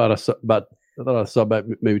 Oh, I thought I saw about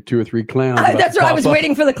maybe 2 or 3 clowns. That's right. I was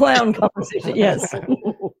waiting for the clown conversation. Yes.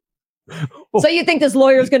 So you think this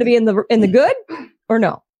lawyer is going to be in the good or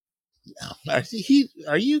no?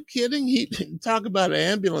 Are you kidding? He talk about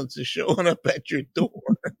ambulances showing up at your door.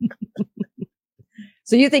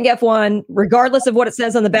 So you think F1, regardless of what it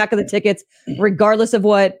says on the back of the tickets, regardless of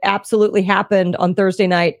what absolutely happened on Thursday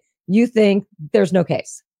night, you think there's no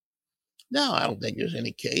case? No, I don't think there's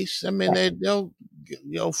any case. I mean,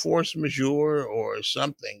 they'll force majeure or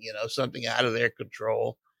something, something out of their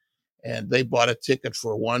control. And they bought a ticket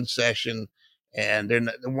for one session, and they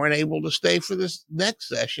weren't able to stay for this next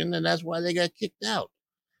session, and that's why they got kicked out.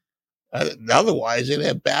 Otherwise, they'd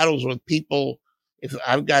have battles with people. If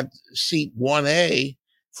I've got seat 1A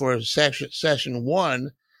for session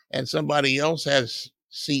 1, and somebody else has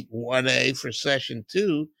seat 1A for session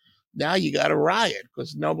 2, now you got a riot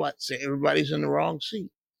because everybody's in the wrong seat.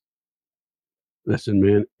 Listen,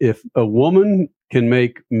 man, if a woman can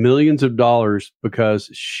make millions of dollars because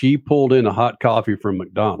she pulled in a hot coffee from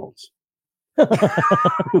McDonald's. And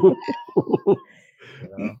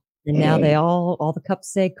now they all the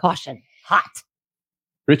cups say caution, hot.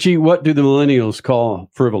 Richie, what do the millennials call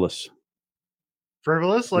frivolous?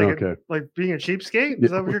 Frivolous? Like being a cheapskate?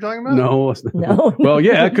 Is that what you're talking about? No. Well,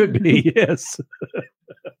 yeah, it could be, yes.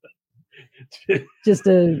 Just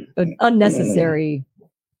an unnecessary,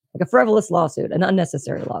 like a frivolous lawsuit, an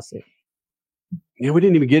unnecessary lawsuit. Yeah, we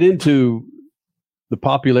didn't even get into the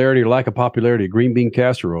popularity or lack of popularity of green bean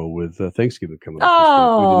casserole with Thanksgiving coming up.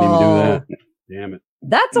 Oh, we didn't even do that. Damn it.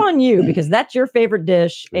 That's on you because that's your favorite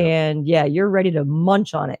dish. Yeah. And you're ready to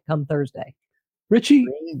munch on it come Thursday. Richie?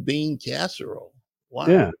 Green bean casserole. Wow.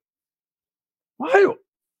 Yeah.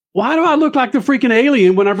 Why do I look like the freaking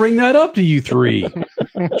alien when I bring that up to you three?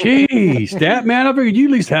 Jeez, Stat Man, I figured you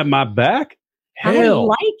at least have my back. Hell. I don't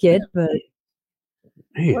like it, but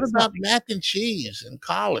man, what about mac and cheese and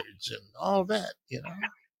collards and all that?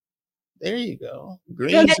 There you go.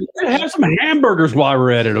 Have some hamburgers while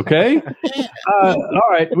we're at it, okay? All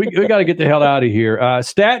right, we got to get the hell out of here.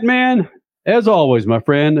 Stat Man, as always, my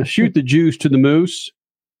friend, shoot the juice to the moose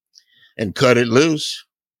and cut it loose.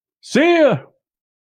 See ya.